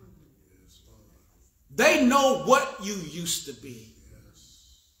 They know what you used to be.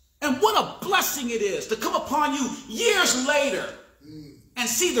 And what a blessing it is to come upon you years later and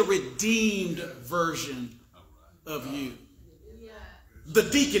see the redeemed version of you. The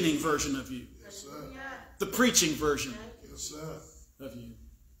deaconing version of you. The preaching version of you.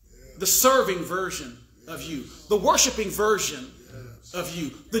 The serving version of you. The worshiping version of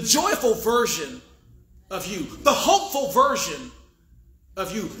you. The joyful version of you. The hopeful version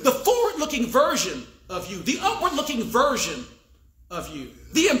of you. The forward-looking version of you. The upward-looking version of you.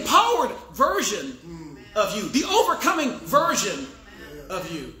 The empowered version of you. The overcoming version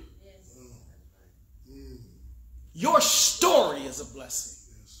of you. Your story is a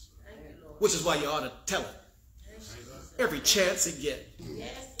blessing. Which is why you ought to tell it. Every chance you get.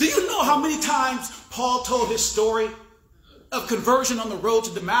 Do you know how many times Paul told his story of conversion on the road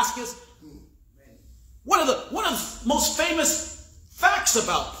to Damascus? One of the most famous facts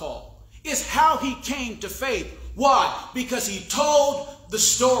about Paul is how he came to faith. Why? Because he told the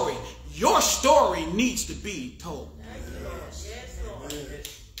story. Your story needs to be told.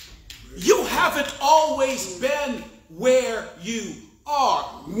 You haven't always been where you are.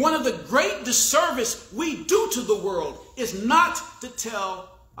 One of the great disservice we do to the world is not to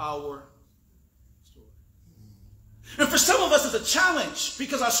tell our story. And for some of us it's a challenge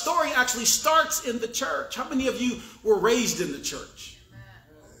because our story actually starts in the church. How many of you were raised in the church?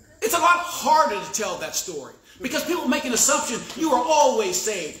 It's a lot harder to tell that story because people make an assumption you are always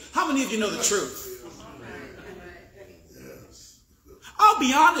saved. How many of you know the truth? I'll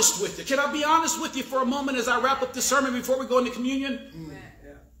be honest with you. Can I be honest with you for a moment as I wrap up the sermon before we go into communion?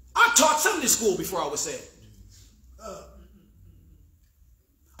 I taught Sunday school before I was saved.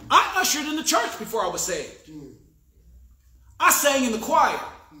 I ushered in the church before I was saved. I sang in the choir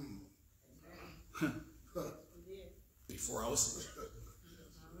before I was saved.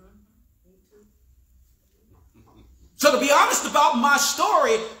 So to be honest about my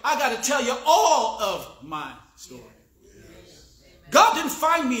story, I got to tell you all of my story. God didn't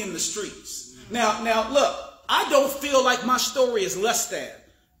find me in the streets. Now look, I don't feel like my story is less than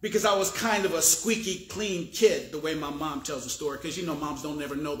because I was kind of a squeaky clean kid the way my mom tells the story, because you know moms don't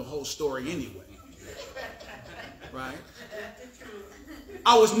ever know the whole story anyway. Right?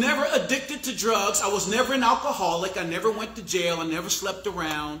 I was never addicted to drugs. I was never an alcoholic. I never went to jail. I never slept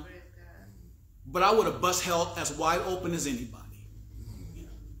around. but I would have bust hell as wide open as anybody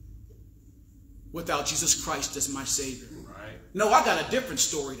without Jesus Christ as my Savior. Right. No, I got a different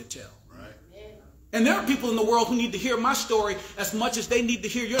story to tell. Right. And there are people in the world who need to hear my story as much as they need to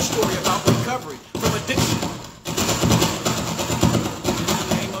hear your story about recovery from addiction. In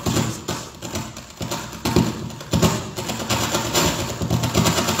the name of Jesus.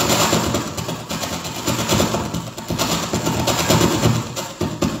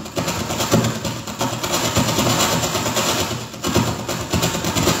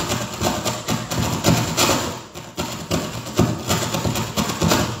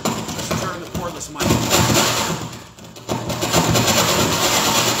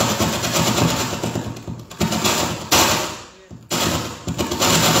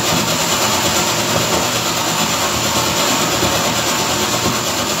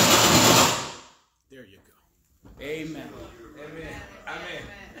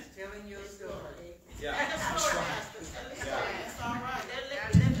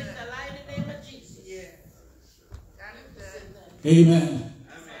 Amen.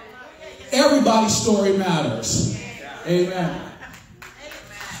 Everybody's story matters. Amen.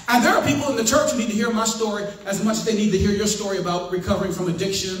 And there are people in the church who need to hear my story as much as they need to hear your story about recovering from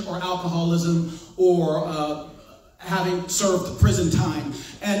addiction or alcoholism or having served prison time.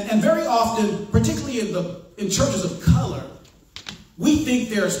 And very often, particularly in churches of color, we think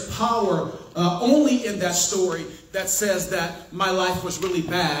there's power only in that story that says that my life was really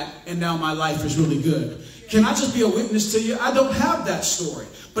bad and now my life is really good. Can I just be a witness to you? I don't have that story.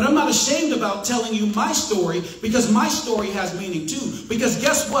 But I'm not ashamed about telling you my story because my story has meaning too. Because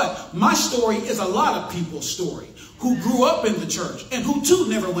guess what? My story is a lot of people's story who grew up in the church and who too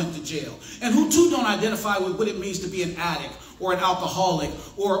never went to jail and who too don't identify with what it means to be an addict or an alcoholic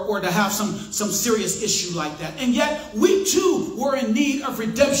or to have some serious issue like that. And yet we too were in need of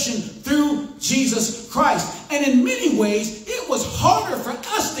redemption through Jesus Christ. And in many ways, it was harder for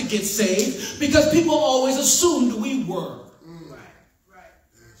us to get saved because people always assumed we were.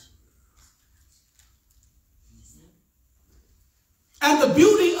 And the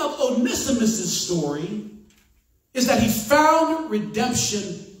beauty of Onesimus' story is that he found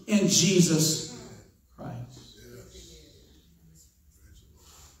redemption in Jesus Christ.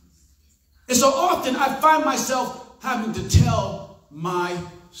 And so often I find myself having to tell my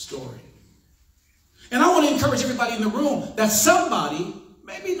story. And I want to encourage everybody in the room that somebody,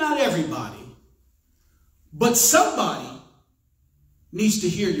 maybe not everybody, but somebody needs to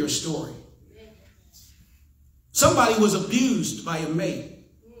hear your story. Somebody was abused by a mate.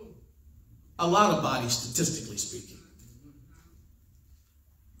 A lot of bodies, statistically speaking.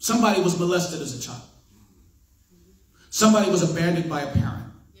 Somebody was molested as a child. Somebody was abandoned by a parent.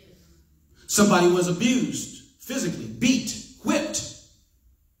 Somebody was abused physically, beat, whipped,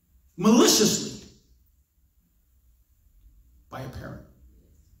 maliciously by a parent.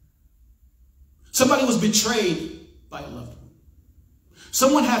 Somebody was betrayed by a loved one.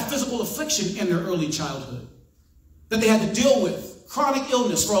 Someone had physical affliction in their early childhood that they had to deal with, chronic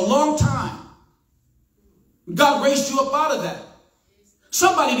illness for a long time. God raised you up out of that.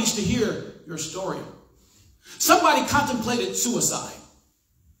 Somebody needs to hear your story. Somebody contemplated suicide.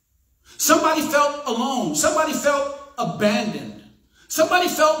 Somebody felt alone. Somebody felt abandoned. Somebody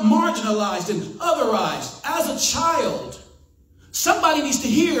felt marginalized and otherized as a child. Somebody needs to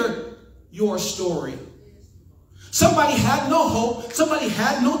hear your story. Somebody had no hope. Somebody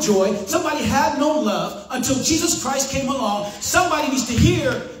had no joy. Somebody had no love until Jesus Christ came along. Somebody needs to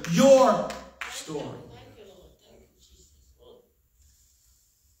hear your story.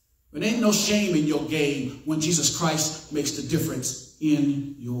 There ain't no shame in your game when Jesus Christ makes the difference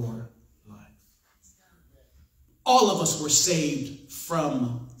in your life. All of us were saved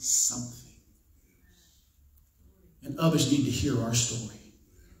from something. And others need to hear our story.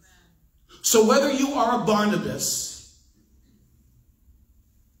 So whether you are a Barnabas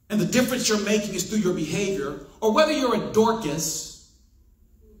and the difference you're making is through your behavior, or whether you're a Dorcas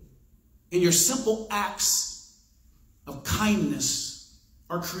and your simple acts of kindness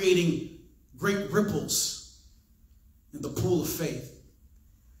are creating great ripples in the pool of faith,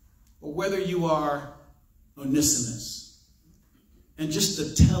 or whether you are Onesimus and just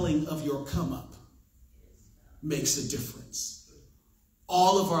the telling of your come up makes a difference.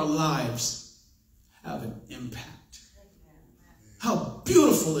 All of our lives have an impact. How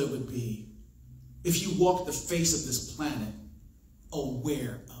beautiful it would be if you walked the face of this planet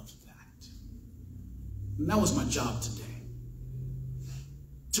aware of that. And that was my job today.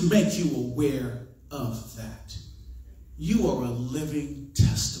 To make you aware of that. You are a living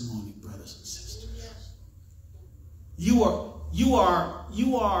testimony, brothers and sisters. You are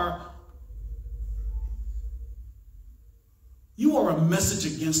You are a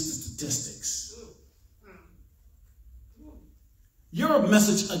message against the statistics. You're a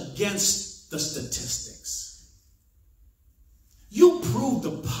message against the statistics. You prove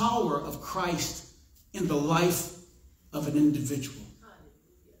the power of Christ in the life of an individual.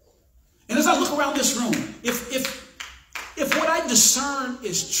 And as I look around this room, if what I discern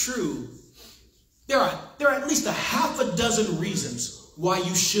is true, there are at least a half a dozen reasons why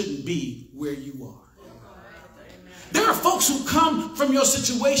you shouldn't be where you are. There are folks who come from your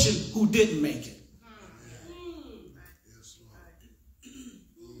situation who didn't make it.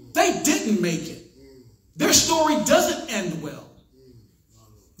 They didn't make it. Their story doesn't end well.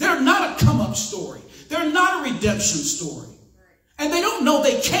 They're not a come-up story. They're not a redemption story. And they don't know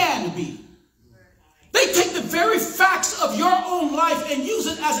they can be. They take the very facts of your own life and use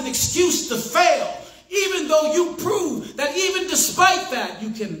it as an excuse to fail, even though you prove that even despite that, you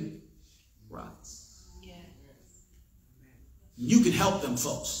can rise. You can help them,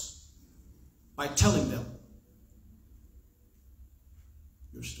 folks, by telling them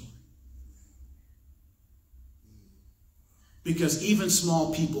your story. Because even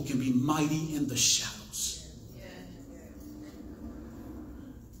small people can be mighty in the shadows.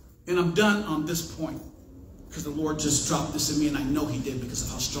 And I'm done on this point because the Lord just dropped this in me, and I know he did because of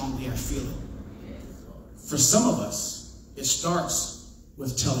how strongly I feel it. For some of us, it starts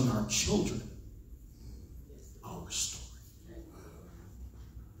with telling our children our story.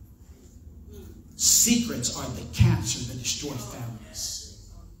 Secrets are the cancer that destroy families.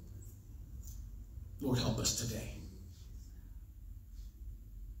 Lord, help us today.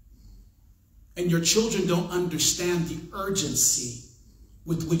 And your children don't understand the urgency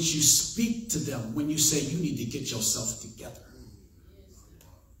with which you speak to them when you say you need to get yourself together.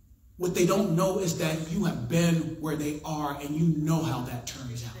 What they don't know is that you have been where they are and you know how that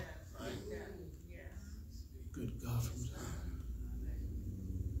turns out. Good God.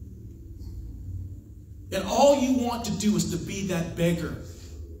 And all you want to do is to be that beggar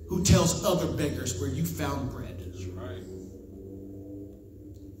who tells other beggars where you found bread.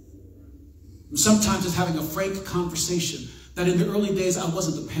 And sometimes it's having a frank conversation that in the early days I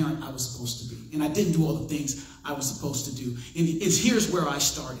wasn't the parent I was supposed to be. And I didn't do all the things I was supposed to do. And here's where I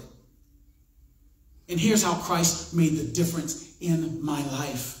started. And here's how Christ made the difference in my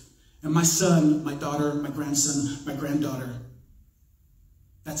life. And my son, my daughter, my grandson, my granddaughter,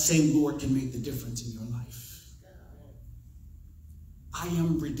 that same Lord can make the difference in your life. I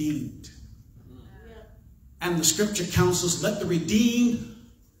am redeemed. And the scripture counsels, let the redeemed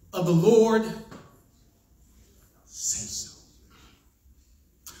of the Lord say so.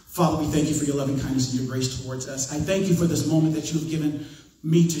 Father, we thank you for your loving kindness and your grace towards us. I thank you for this moment that you have given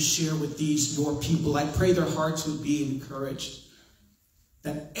me to share with these, your people. I pray their hearts would be encouraged.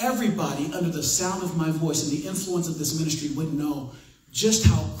 That everybody under the sound of my voice and the influence of this ministry would know just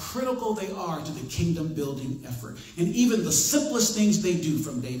how critical they are to the kingdom building effort. And even the simplest things they do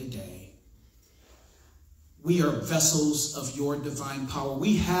from day to day. We are vessels of your divine power.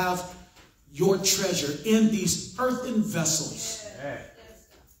 We have your treasure in these earthen vessels.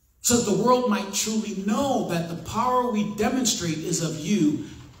 So that the world might truly know that the power we demonstrate is of you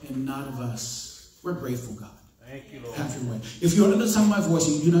and not of us. We're grateful, God. Thank you, Lord. Have your way. If you're under the sound of my voice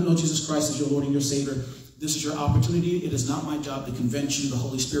and you do not know Jesus Christ as your Lord and your Savior, this is your opportunity. It is not my job to convince you. The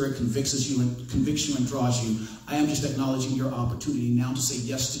Holy Spirit convicts you and draws you. I am just acknowledging your opportunity now to say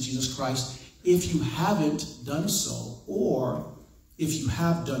yes to Jesus Christ. If you haven't done so, or if you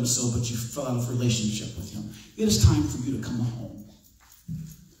have done so but you fell out of relationship with him, it is time for you to come home.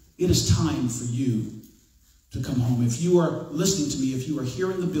 It is time for you to come home. If you are listening to me, if you are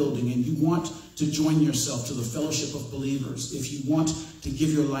here in the building and you want to join yourself to the fellowship of believers, if you want to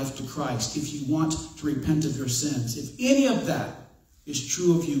give your life to Christ, if you want to repent of your sins, if any of that is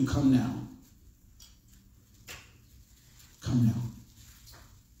true of you, come now. Come now.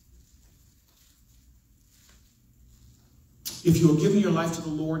 If you are giving your life to the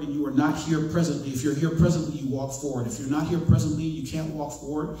Lord and you are not here presently, if you're here presently, you walk forward. If you're not here presently, you can't walk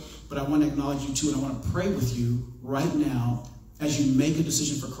forward. But I want to acknowledge you too, and I want to pray with you right now as you make a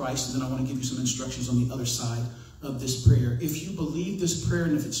decision for Christ. And then I want to give you some instructions on the other side of this prayer. If you believe this prayer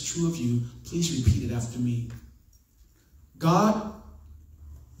and if it's true of you, please repeat it after me. God,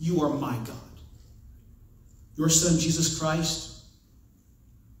 you are my God. Your Son, Jesus Christ,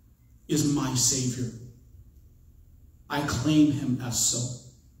 is my Savior. I claim him as so.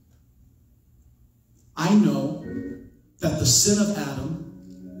 I know that the sin of Adam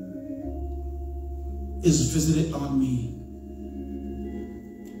is visited on me,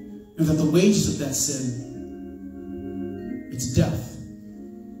 and that the wages of that sin, it's death.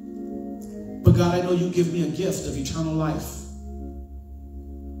 But God, I know you give me a gift of eternal life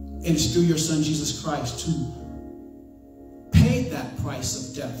And it's through your Son, Jesus Christ, who paid that price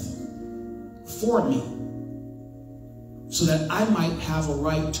of death for me so that I might have a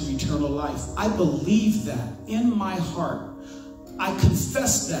right to eternal life. I believe that in my heart. I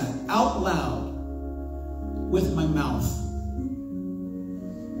confess that out loud with my mouth.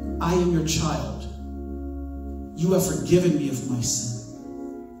 I am your child. You have forgiven me of my sin.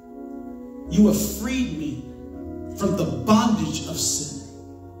 You have freed me from the bondage of sin.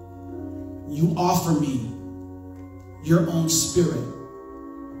 You offer me your own Spirit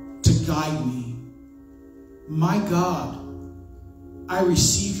to guide me. My God, I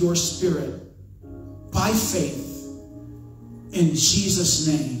receive your Spirit by faith in Jesus'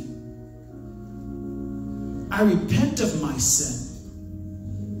 name. I repent of my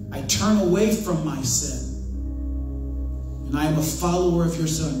sin. I turn away from my sin. And I am a follower of your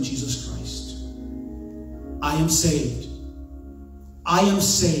Son, Jesus Christ. I am saved. I am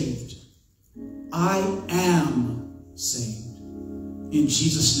saved. I am saved. In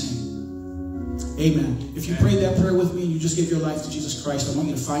Jesus' name. Amen. If you prayed that prayer with me and you just gave your life to Jesus Christ, I want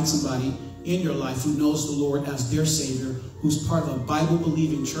you to find somebody in your life who knows the Lord as their Savior, who's part of a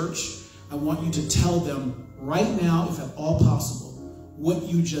Bible-believing church. I want you to tell them right now, if at all possible, what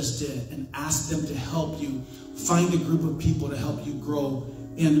you just did and ask them to help you find a group of people to help you grow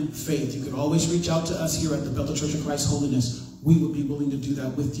in faith. You could always reach out to us here at the Bethel Church of Christ Holiness. We would be willing to do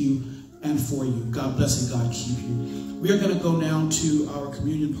that with you and for you. God bless and God keep you. We are going to go now to our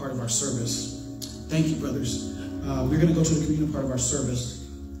communion part of our service. Thank you, brothers. We're going to go to the communion part of our service,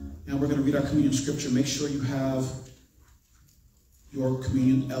 and we're going to read our communion scripture. Make sure you have your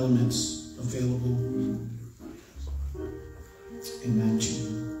communion elements available. Amen.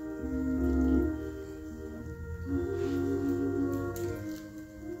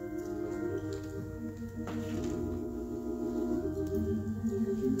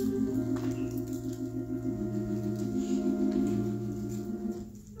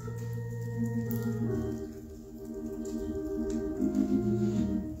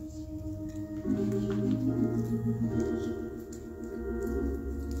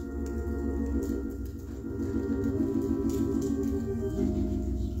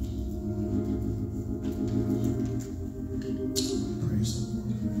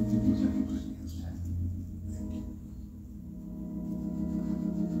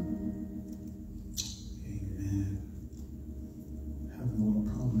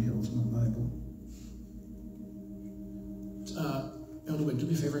 Elder, do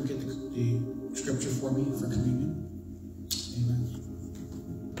me a favor and get the scripture for me for communion. Amen.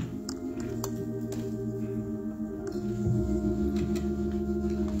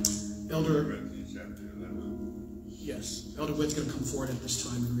 Elder, yes, Elder Witt's going to come forward at this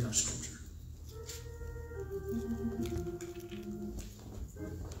time and read our scripture.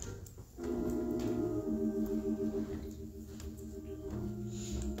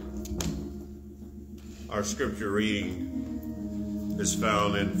 Our scripture reading is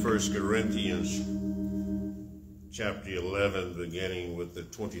found in 1 Corinthians chapter 11, beginning with the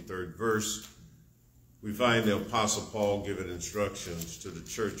 23rd verse. We find the Apostle Paul giving instructions to the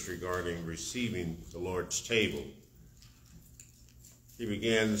church regarding receiving the Lord's table. He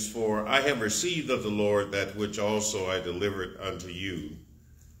begins, "For I have received of the Lord that which also I delivered unto you,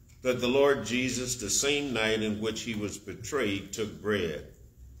 that the Lord Jesus, the same night in which he was betrayed, took bread.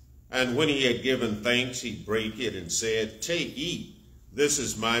 And when he had given thanks, he brake it and said, Take, eat. This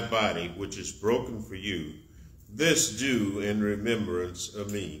is my body, which is broken for you. This do in remembrance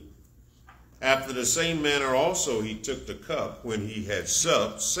of me. After the same manner also he took the cup when he had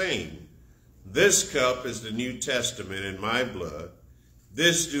supped, saying, This cup is the New Testament in my blood.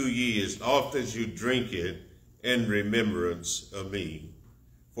 This do ye as oft as you drink it in remembrance of me.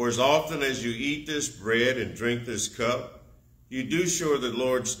 For as often as you eat this bread and drink this cup, you do show the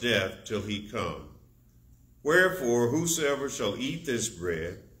Lord's death till he come. Wherefore, whosoever shall eat this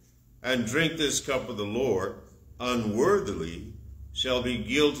bread and drink this cup of the Lord unworthily shall be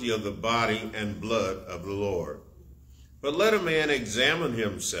guilty of the body and blood of the Lord. But let a man examine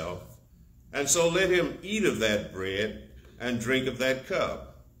himself, and so let him eat of that bread and drink of that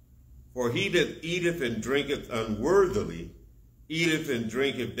cup. For he that eateth and drinketh unworthily eateth and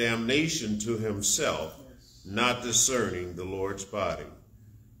drinketh damnation to himself, not discerning the Lord's body.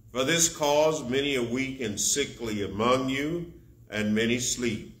 For this cause many are weak and sickly among you, and many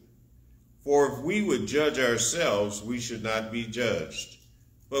sleep. For if we would judge ourselves, we should not be judged.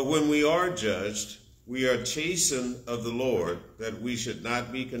 But when we are judged, we are chastened of the Lord, that we should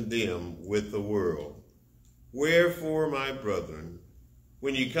not be condemned with the world. Wherefore, my brethren,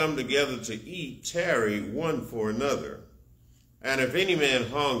 when you come together to eat, tarry one for another. And if any man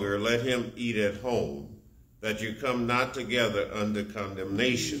hunger, let him eat at home, that you come not together under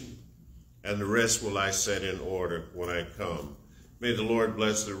condemnation. And the rest will I set in order when I come. May the Lord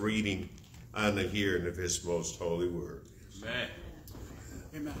bless the reading and the hearing of his most holy word. Amen.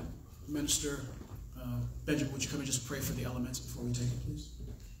 Amen. Minister Benjamin, would you come and just pray for the elements before we take it, please?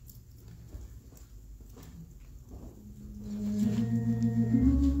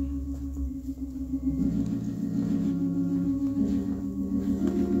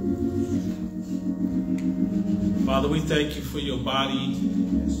 Father, we thank you for your body,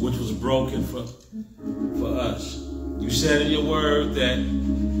 which was broken for us. You said in your word that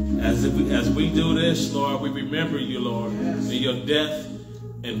as we do this, Lord, we remember you, Lord, and your death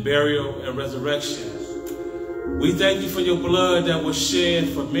and burial and resurrection. We thank you for your blood that was shed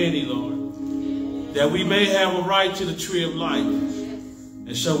for many, Lord, that we may have a right to the tree of life.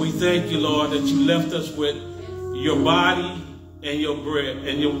 And so we thank you, Lord, that you left us with your body and your bread,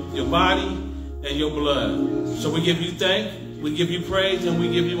 and your body and your blood. So we give you thanks, we give you praise, and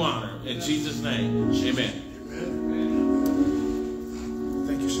we give you honor. In Jesus' name, amen.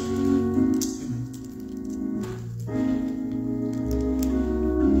 Thank you, sir. Amen.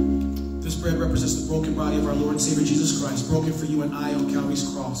 This bread represents the broken body of our Lord and Savior Jesus Christ, broken for you and I on Calvary's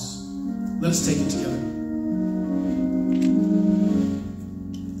cross. Let us take it together.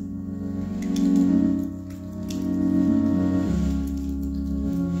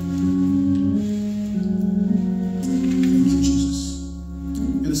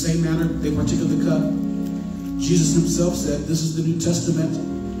 They partook of the cup. Jesus himself said, "This is the New Testament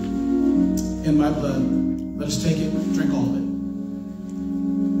in my blood. Let us take it, drink all of it."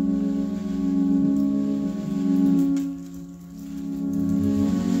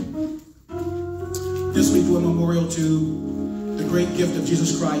 This we do a memorial to the great gift of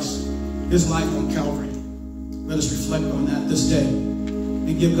Jesus Christ, his life on Calvary. Let us reflect on that this day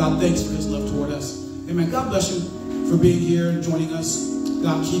and give God thanks for his love toward us. Amen. God bless you for being here and joining us.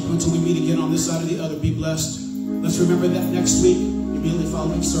 God keep you until we meet again on this side or the other. Be blessed. Let's remember that next week, immediately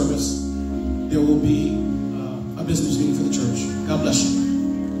following service, there will be a business meeting for the church. God bless you.